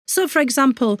 So, for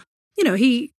example,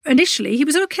 he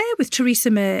was okay with Theresa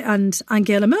May and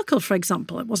Angela Merkel, for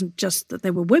example. It wasn't just that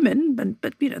they were women,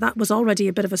 but that was already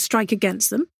a bit of a strike against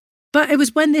them. But it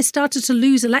was when they started to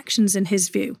lose elections, in his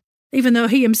view, even though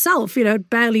he himself,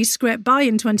 barely scraped by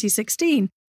in 2016.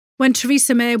 When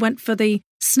Theresa May went for the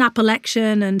snap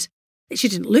election and she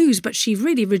didn't lose, but she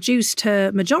really reduced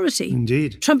her majority.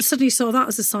 Indeed. Trump suddenly saw that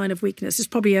as a sign of weakness. It's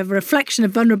probably a reflection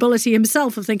of vulnerability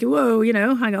himself, of thinking, whoa,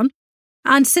 hang on.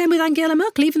 And same with Angela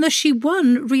Merkel, even though she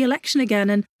won re-election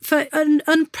again and for an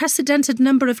unprecedented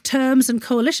number of terms and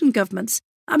coalition governments.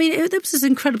 I mean, it was an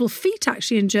incredible feat,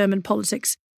 actually, in German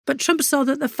politics. But Trump saw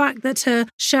that the fact that her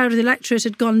share of the electorate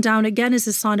had gone down again is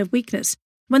a sign of weakness.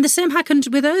 When the same happened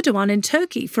with Erdogan in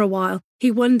Turkey for a while,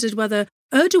 he wondered whether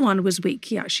Erdogan was weak.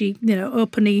 He actually,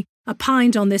 openly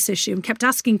opined on this issue and kept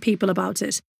asking people about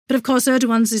it. But of course,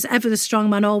 Erdogan's is ever the strong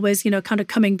man, always, kind of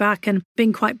coming back and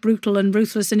being quite brutal and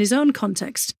ruthless in his own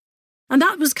context. And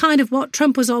that was kind of what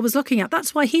Trump was always looking at.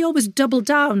 That's why he always doubled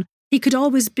down. He could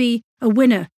always be a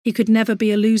winner. He could never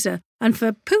be a loser. And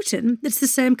for Putin, it's the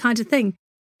same kind of thing.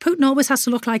 Putin always has to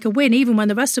look like a win, even when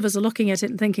the rest of us are looking at it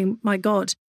and thinking, my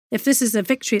God, if this is a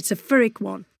victory, it's a Pyrrhic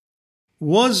one.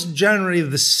 Was January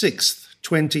the 6th,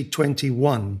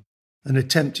 2021, an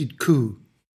attempted coup?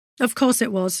 Of course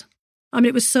it was. I mean,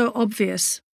 it was so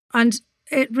obvious. And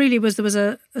it really was, there was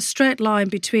a straight line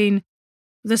between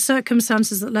the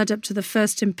circumstances that led up to the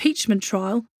first impeachment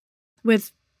trial,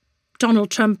 with Donald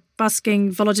Trump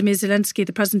asking Volodymyr Zelensky,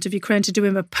 the president of Ukraine, to do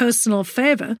him a personal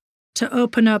favour to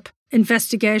open up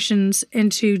investigations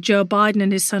into Joe Biden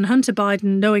and his son Hunter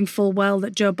Biden, knowing full well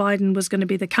that Joe Biden was going to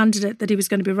be the candidate that he was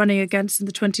going to be running against in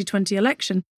the 2020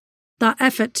 election. That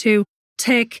effort to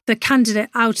take the candidate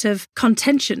out of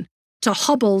contention, to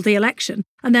hobble the election,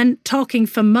 and then talking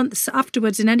for months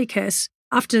afterwards, in any case,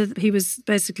 after he was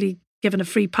basically given a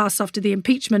free pass after the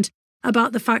impeachment,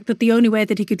 about the fact that the only way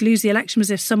that he could lose the election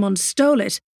was if someone stole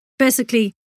it,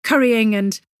 basically currying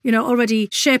and, already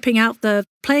shaping out the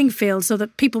playing field so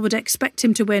that people would expect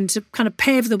him to win, to kind of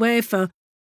pave the way for,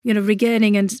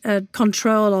 regaining and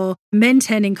control or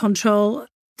maintaining control.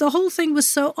 The whole thing was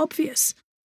so obvious.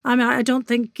 I mean, I don't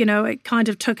think, it kind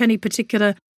of took any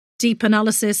particular deep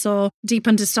analysis or deep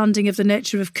understanding of the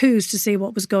nature of coups to see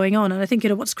what was going on. And I think,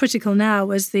 what's critical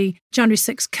now is the January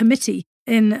 6th committee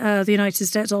in the United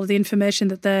States, all of the information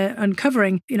that they're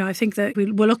uncovering. I think that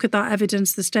we'll look at that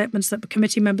evidence, the statements that the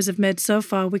committee members have made so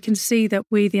far. We can see that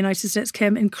we, the United States,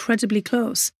 came incredibly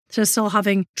close to still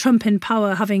having Trump in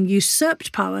power, having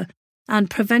usurped power and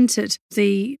prevented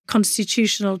the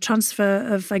constitutional transfer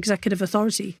of executive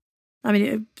authority. I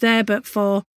mean, there, but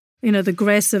for, the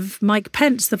grace of Mike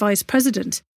Pence, the vice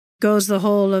president, goes the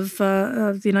whole of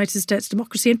the United States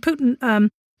democracy. And Putin,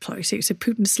 sorry, so you said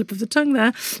Putin, slip of the tongue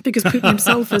there, because Putin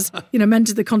himself has,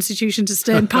 amended the constitution to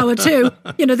stay in power too.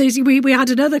 We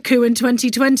had another coup in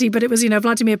 2020, but it was,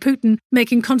 Vladimir Putin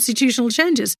making constitutional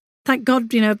changes. Thank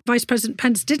God, Vice President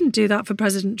Pence didn't do that for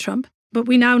President Trump. But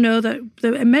we now know that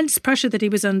the immense pressure that he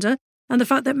was under and the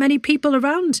fact that many people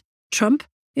around Trump,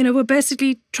 were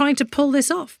basically trying to pull this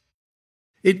off.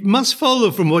 It must follow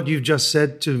from what you've just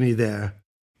said to me there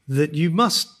that you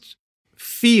must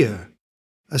fear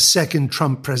a second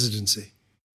Trump presidency.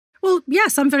 Well,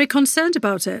 yes, I'm very concerned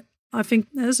about it. I think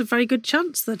there's a very good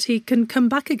chance that he can come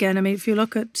back again. I mean, if you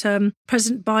look at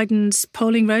President Biden's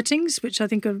polling ratings, which I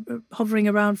think are hovering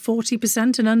around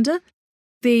 40% and under,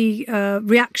 the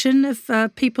reaction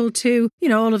of people to,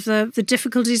 all of the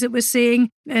difficulties that we're seeing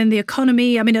in the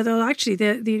economy. I mean, although actually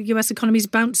the US economy's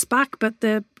bounced back, but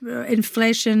the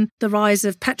inflation, the rise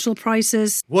of petrol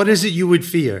prices. What is it you would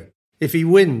fear? If he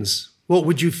wins, what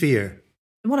would you fear?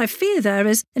 What I fear there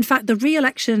is, in fact, the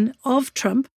re-election of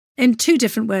Trump in two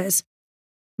different ways.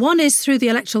 One is through the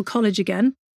Electoral College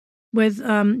again, with,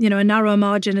 a narrow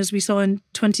margin, as we saw in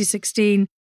 2016,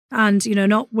 and,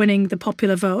 not winning the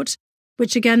popular vote,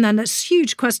 which again, then there's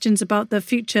huge questions about the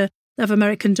future of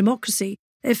American democracy.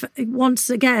 If once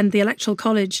again, the Electoral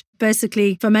College,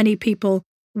 basically, for many people,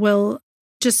 will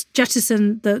just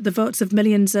jettison the votes of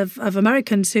millions of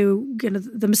Americans who,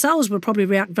 themselves will probably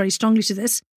react very strongly to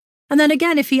this. And then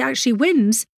again, if he actually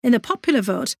wins in the popular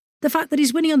vote, the fact that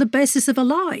he's winning on the basis of a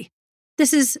lie.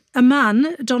 This is a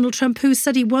man, Donald Trump, who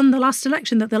said he won the last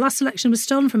election, that the last election was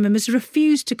stolen from him, has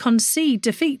refused to concede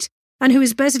defeat, and who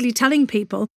is basically telling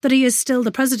people that he is still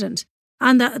the president,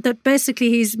 and that basically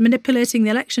he's manipulating the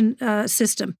election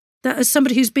system, that as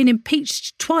somebody who's been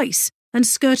impeached twice and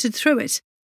skirted through it,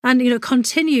 and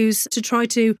continues to try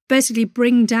to basically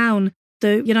bring down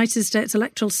the United States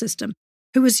electoral system,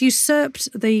 who has usurped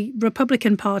the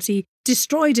Republican Party,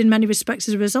 destroyed in many respects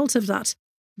as a result of that.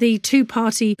 The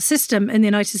two-party system in the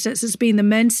United States has been the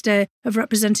mainstay of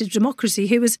representative democracy,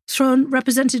 who has thrown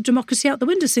representative democracy out the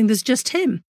window, saying there's just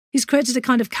him. He's created a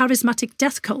kind of charismatic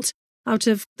death cult out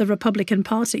of the Republican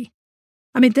Party.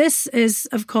 I mean, this is,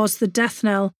 of course, the death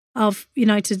knell of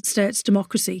United States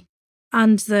democracy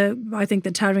and I think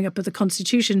the tearing up of the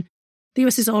Constitution. The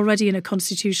US is already in a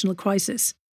constitutional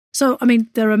crisis. So, I mean,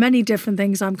 there are many different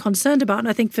things I'm concerned about. And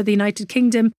I think for the United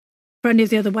Kingdom, for any of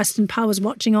the other Western powers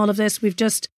watching all of this, we've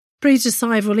just breathed a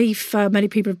sigh of relief. Many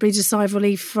people have breathed a sigh of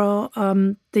relief for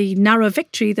the narrow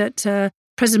victory that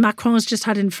President Macron has just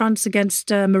had in France against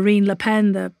Marine Le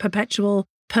Pen, the perpetual,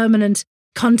 permanent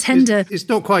contender. It's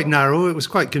not quite narrow. It was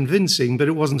quite convincing, but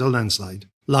it wasn't a landslide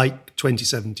like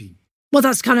 2017. Well,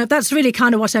 that's really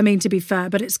kind of what I mean, to be fair,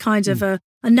 but it's kind of a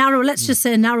narrow, let's just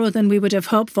say narrower than we would have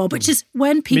hoped for, which is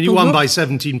when people... I mean, you won by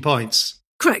 17 points.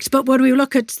 Correct, but when we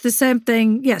look at the same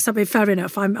thing, yes, I mean, fair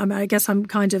enough. I guess I'm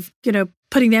kind of,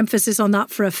 putting the emphasis on that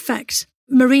for effect.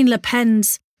 Marine Le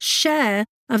Pen's share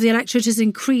of the electorate has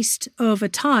increased over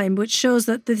time, which shows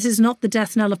that this is not the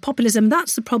death knell of populism.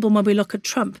 That's the problem when we look at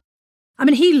Trump. I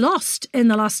mean, he lost in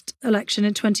the last election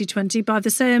in 2020 by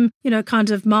the same, kind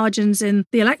of margins in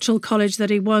the Electoral College that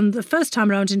he won the first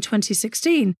time around in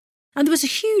 2016. And there was a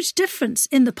huge difference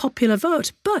in the popular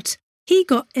vote, but he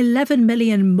got 11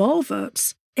 million more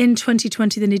votes in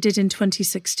 2020 than he did in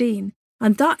 2016.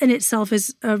 And that in itself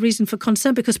is a reason for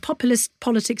concern because populist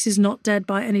politics is not dead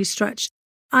by any stretch.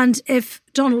 And if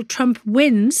Donald Trump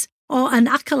wins, or an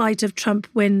acolyte of Trump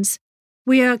wins,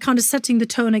 we are kind of setting the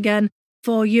tone again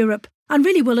for Europe and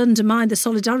really will undermine the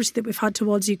solidarity that we've had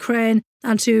towards Ukraine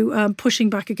and to pushing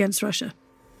back against Russia.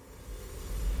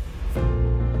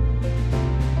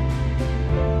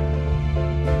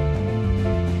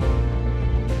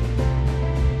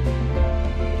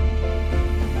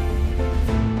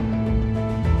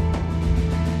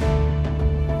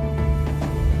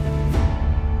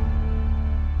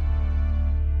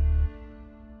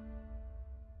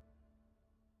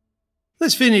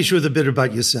 Let's finish with a bit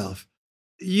about yourself.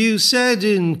 You said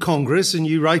in Congress, and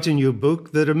you write in your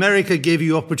book, that America gave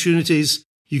you opportunities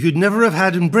you could never have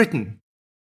had in Britain.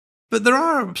 But there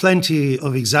are plenty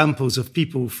of examples of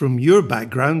people from your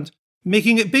background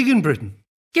making it big in Britain.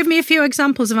 Give me a few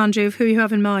examples of Andrew, of who you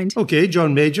have in mind. OK,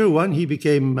 John Major, one. He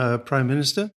became Prime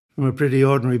Minister from a pretty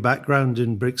ordinary background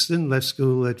in Brixton, left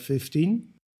school at 15.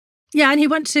 Yeah, and he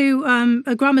went to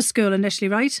a grammar school initially,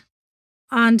 right?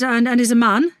 And is a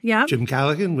man, yeah. Jim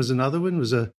Callaghan was another one,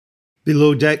 was a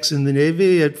below decks in the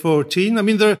Navy at 14. I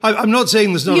mean, I'm not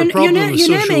saying there's not a problem with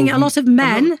social... You're naming a lot of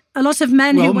men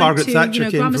who went Margaret to Thatcher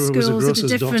grammar schools at a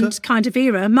different kind of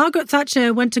era. Margaret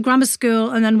Thatcher went to grammar school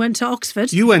and then went to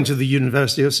Oxford. You went to the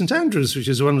University of St Andrews, which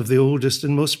is one of the oldest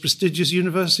and most prestigious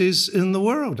universities in the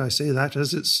world. I say that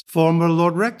as its former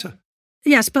Lord Rector.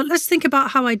 Yes, but let's think about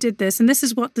how I did this. And this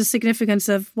is what the significance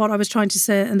of what I was trying to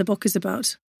say in the book is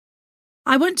about.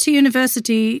 I went to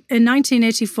university in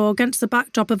 1984 against the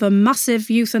backdrop of a massive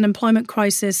youth unemployment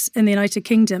crisis in the United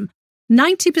Kingdom.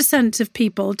 90% of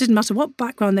people, didn't matter what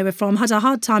background they were from, had a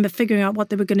hard time of figuring out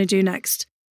what they were going to do next.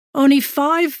 Only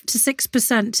 5 to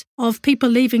 6% of people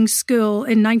leaving school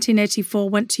in 1984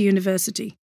 went to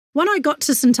university. When I got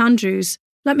to St Andrews,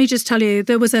 let me just tell you,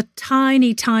 there was a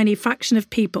tiny, tiny fraction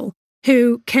of people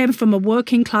who came from a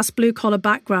working class blue-collar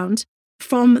background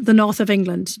from the north of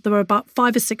England. There were about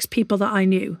 5 or 6 people that I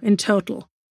knew in total.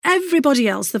 Everybody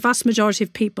else, the vast majority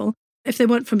of people, if they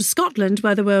weren't from Scotland,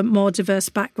 where there were more diverse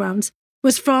backgrounds,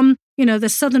 was from, the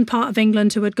southern part of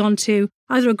England who had gone to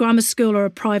either a grammar school or a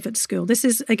private school. This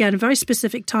is, again, a very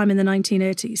specific time in the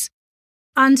 1980s.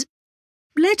 And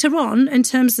later on, in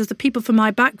terms of the people from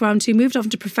my background who moved off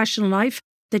into professional life,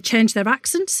 they changed their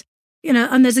accents,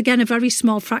 and there's, again, a very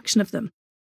small fraction of them.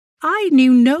 I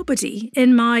knew nobody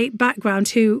in my background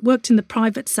who worked in the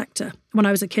private sector when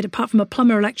I was a kid, apart from a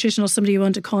plumber, electrician, or somebody who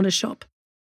owned a corner shop.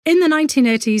 In the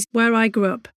 1980s, where I grew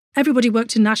up, everybody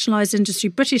worked in nationalised industry,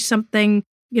 British something,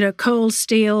 coal,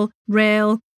 steel,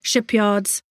 rail,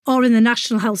 shipyards, or in the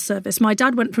National Health Service. My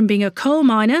dad went from being a coal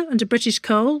miner under British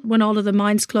Coal when all of the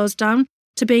mines closed down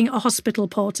to being a hospital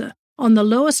porter on the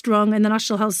lowest rung in the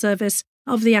National Health Service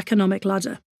of the economic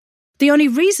ladder. The only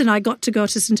reason I got to go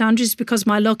to St Andrews is because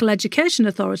my local education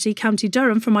authority, County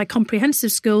Durham, from my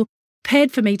comprehensive school,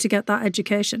 paid for me to get that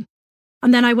education.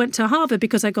 And then I went to Harvard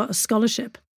because I got a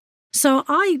scholarship. So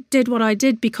I did what I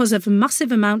did because of a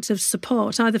massive amount of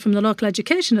support, either from the local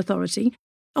education authority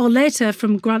or later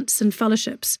from grants and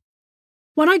fellowships.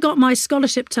 When I got my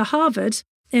scholarship to Harvard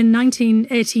in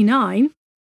 1989,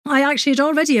 I actually had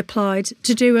already applied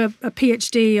to do a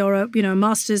PhD or a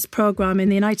master's program in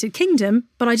the United Kingdom,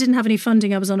 but I didn't have any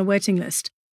funding. I was on a waiting list.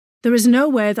 There is no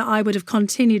way that I would have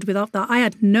continued without that. I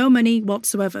had no money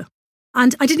whatsoever.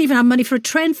 And I didn't even have money for a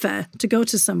train fare to go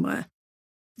to somewhere.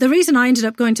 The reason I ended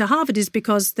up going to Harvard is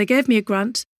because they gave me a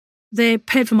grant, they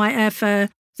paid for my airfare,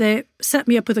 they set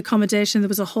me up with accommodation, there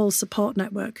was a whole support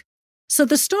network. So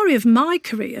the story of my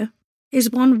career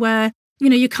is one where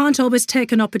you can't always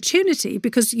take an opportunity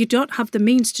because you don't have the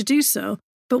means to do so,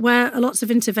 but where lots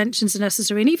of interventions are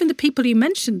necessary. And even the people you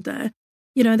mentioned there,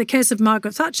 in the case of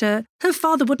Margaret Thatcher, her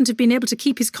father wouldn't have been able to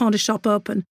keep his corner shop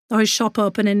open or his shop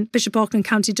open in Bishop Auckland,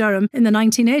 County Durham in the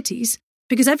 1980s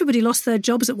because everybody lost their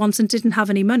jobs at once and didn't have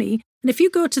any money. And if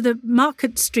you go to the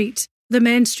Market Street, the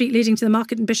main street leading to the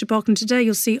market in Bishop Auckland today,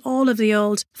 you'll see all of the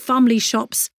old family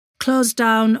shops closed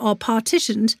down or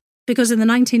partitioned because in the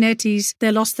 1980s,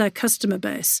 they lost their customer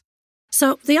base.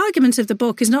 So the argument of the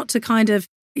book is not to kind of,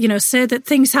 say that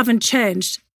things haven't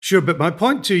changed. Sure, but my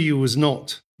point to you was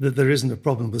not that there isn't a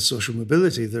problem with social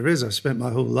mobility. There is. I've spent my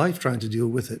whole life trying to deal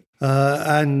with it.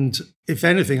 And if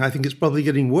anything, I think it's probably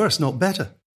getting worse, not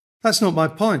better. That's not my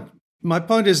point. My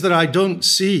point is that I don't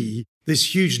see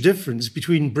this huge difference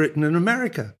between Britain and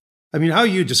America. I mean, how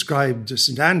you described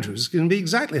St. Andrews can be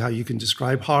exactly how you can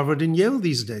describe Harvard and Yale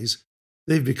these days.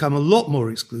 They've become a lot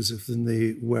more exclusive than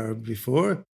they were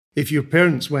before. If your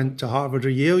parents went to Harvard or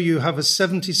Yale, you have a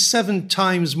 77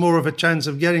 times more of a chance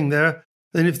of getting there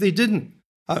than if they didn't.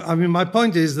 I mean, my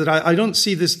point is that I don't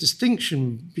see this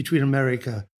distinction between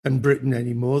America and Britain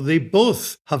anymore. They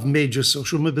both have major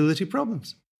social mobility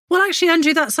problems. Well, actually,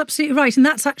 Andrew, that's absolutely right. And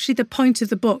that's actually the point of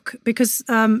the book, because,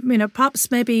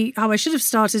 perhaps maybe how I should have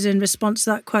started in response to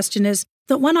that question is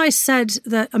that when I said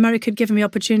that America had given me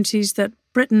opportunities that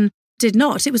Britain did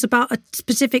not, it was about a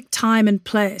specific time and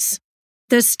place.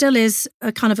 There still is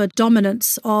a kind of a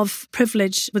dominance of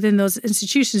privilege within those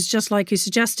institutions, just like you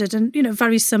suggested, and,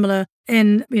 very similar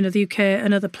in, the UK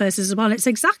and other places as well. And it's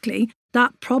exactly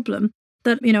that problem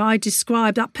that, I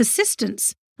described, that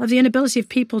persistence of the inability of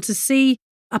people to see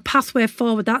a pathway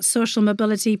forward, that social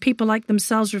mobility, people like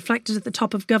themselves reflected at the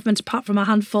top of government, apart from a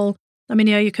handful. I mean,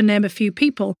 you can name a few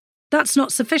people. That's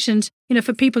not sufficient,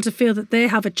 for people to feel that they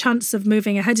have a chance of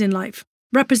moving ahead in life.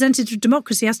 Representative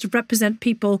democracy has to represent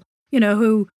people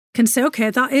who can say, okay,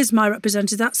 that is my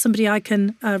representative, that's somebody I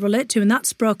can relate to, and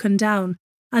that's broken down.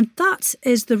 And that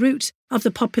is the root of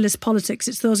the populist politics.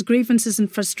 It's those grievances and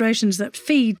frustrations that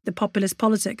feed the populist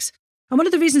politics. And one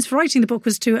of the reasons for writing the book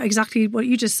was to exactly what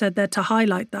you just said there, to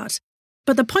highlight that.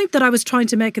 But the point that I was trying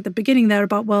to make at the beginning there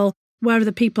about, well, where are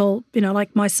the people,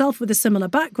 like myself with a similar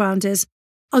background is,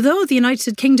 although the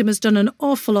United Kingdom has done an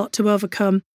awful lot to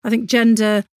overcome, I think,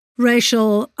 gender,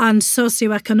 racial and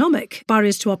socioeconomic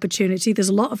barriers to opportunity, there's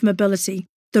a lot of mobility.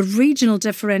 The regional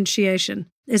differentiation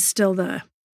is still there.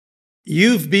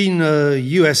 You've been a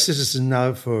US citizen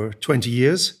now for 20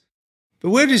 years, but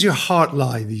where does your heart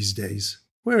lie these days?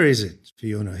 Where is it,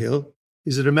 Fiona Hill?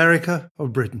 Is it America or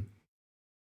Britain?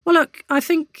 Well, look, I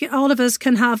think all of us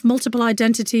can have multiple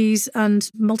identities and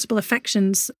multiple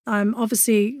affections. I'm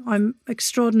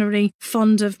extraordinarily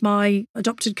fond of my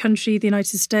adopted country, the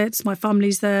United States. My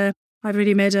family's there. I've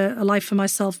really made a life for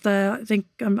myself there. I think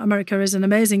America is an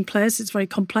amazing place. It's very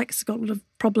complex. It's got a lot of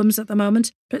problems at the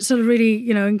moment, but it's a really,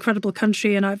 incredible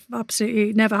country, and I've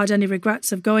absolutely never had any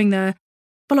regrets of going there.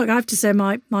 But look, I have to say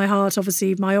my heart,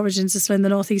 obviously, my origins are still in the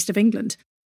northeast of England.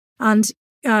 And,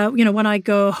 when I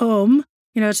go home,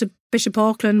 to Bishop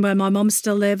Auckland, where my mum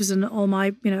still lives, and all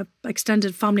my,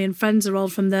 extended family and friends are all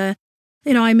from there,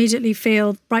 I immediately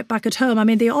feel right back at home. I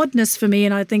mean, the oddness for me,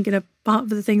 and I think, part of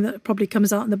the thing that probably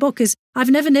comes out in the book is I've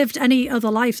never lived any other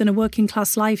life than a working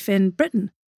class life in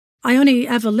Britain. I only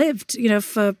ever lived,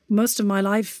 for most of my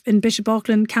life in Bishop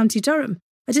Auckland, County Durham.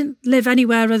 I didn't live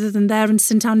anywhere other than there in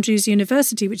St Andrews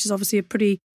University, which is obviously a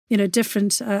pretty,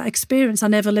 different experience. I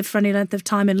never lived for any length of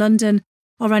time in London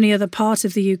or any other part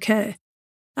of the UK.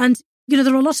 And, there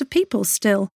are a lot of people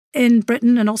still in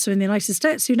Britain and also in the United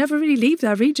States who never really leave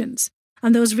their regions.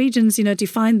 And those regions,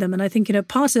 define them. And I think,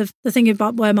 part of the thing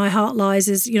about where my heart lies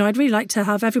is, I'd really like to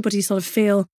have everybody sort of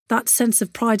feel that sense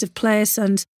of pride of place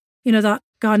and, that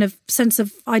kind of sense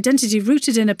of identity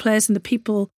rooted in a place and the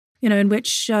people, in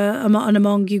which and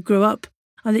among you grew up,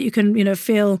 and that you can,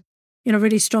 feel,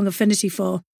 really strong affinity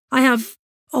for. I have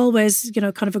always,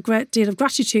 kind of a great deal of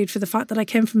gratitude for the fact that I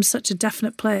came from such a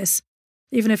definite place,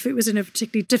 even if it was in a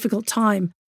particularly difficult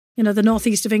time. The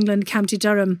northeast of England, County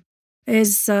Durham,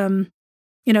 is, kind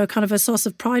of a source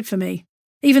of pride for me.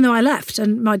 Even though I left,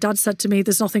 and my dad said to me,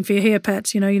 there's nothing for you here,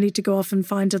 pet, you need to go off and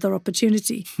find other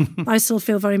opportunity. I still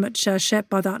feel very much shaped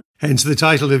by that. Hence the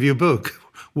title of your book,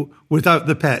 Without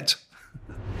the Pet.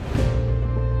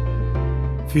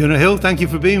 Fiona Hill, thank you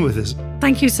for being with us.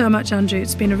 Thank you so much, Andrew.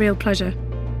 It's been a real pleasure.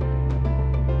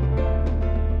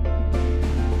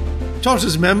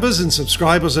 Tortoise members and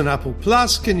subscribers on Apple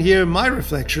Plus can hear my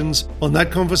reflections on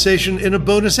that conversation in a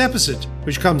bonus episode,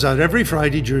 which comes out every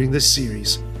Friday during this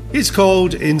series. It's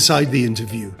called Inside the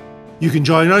Interview. You can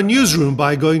join our newsroom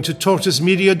by going to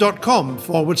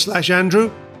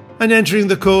tortoisemedia.com/Andrew and entering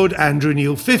the code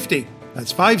AndrewNeil50.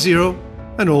 That's 50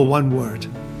 and all one word.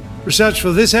 Research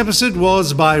for this episode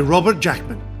was by Robert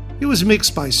Jackman. It was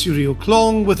mixed by Cyril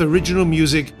Klong with original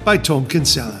music by Tom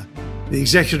Kinsella. The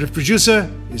executive producer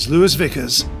is Lewis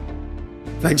Vickers.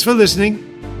 Thanks for listening.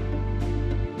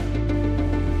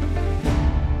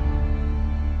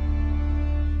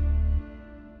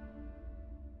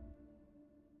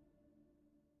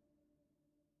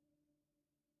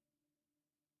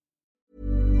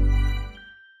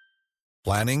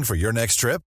 Planning for your next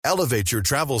trip? Elevate your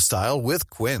travel style with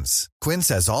Quince. Quince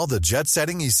has all the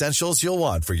jet-setting essentials you'll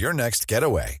want for your next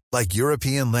getaway, like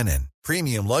European linen,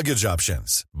 premium luggage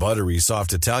options, buttery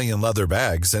soft Italian leather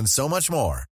bags, and so much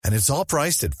more. And it's all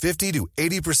priced at 50 to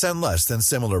 80% less than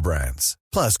similar brands.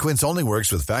 Plus, Quince only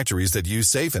works with factories that use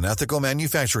safe and ethical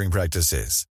manufacturing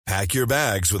practices. Pack your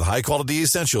bags with high-quality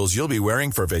essentials you'll be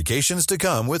wearing for vacations to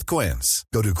come with Quince.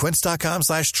 Go to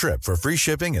quince.com/trip for free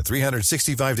shipping and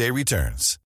 365-day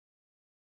returns.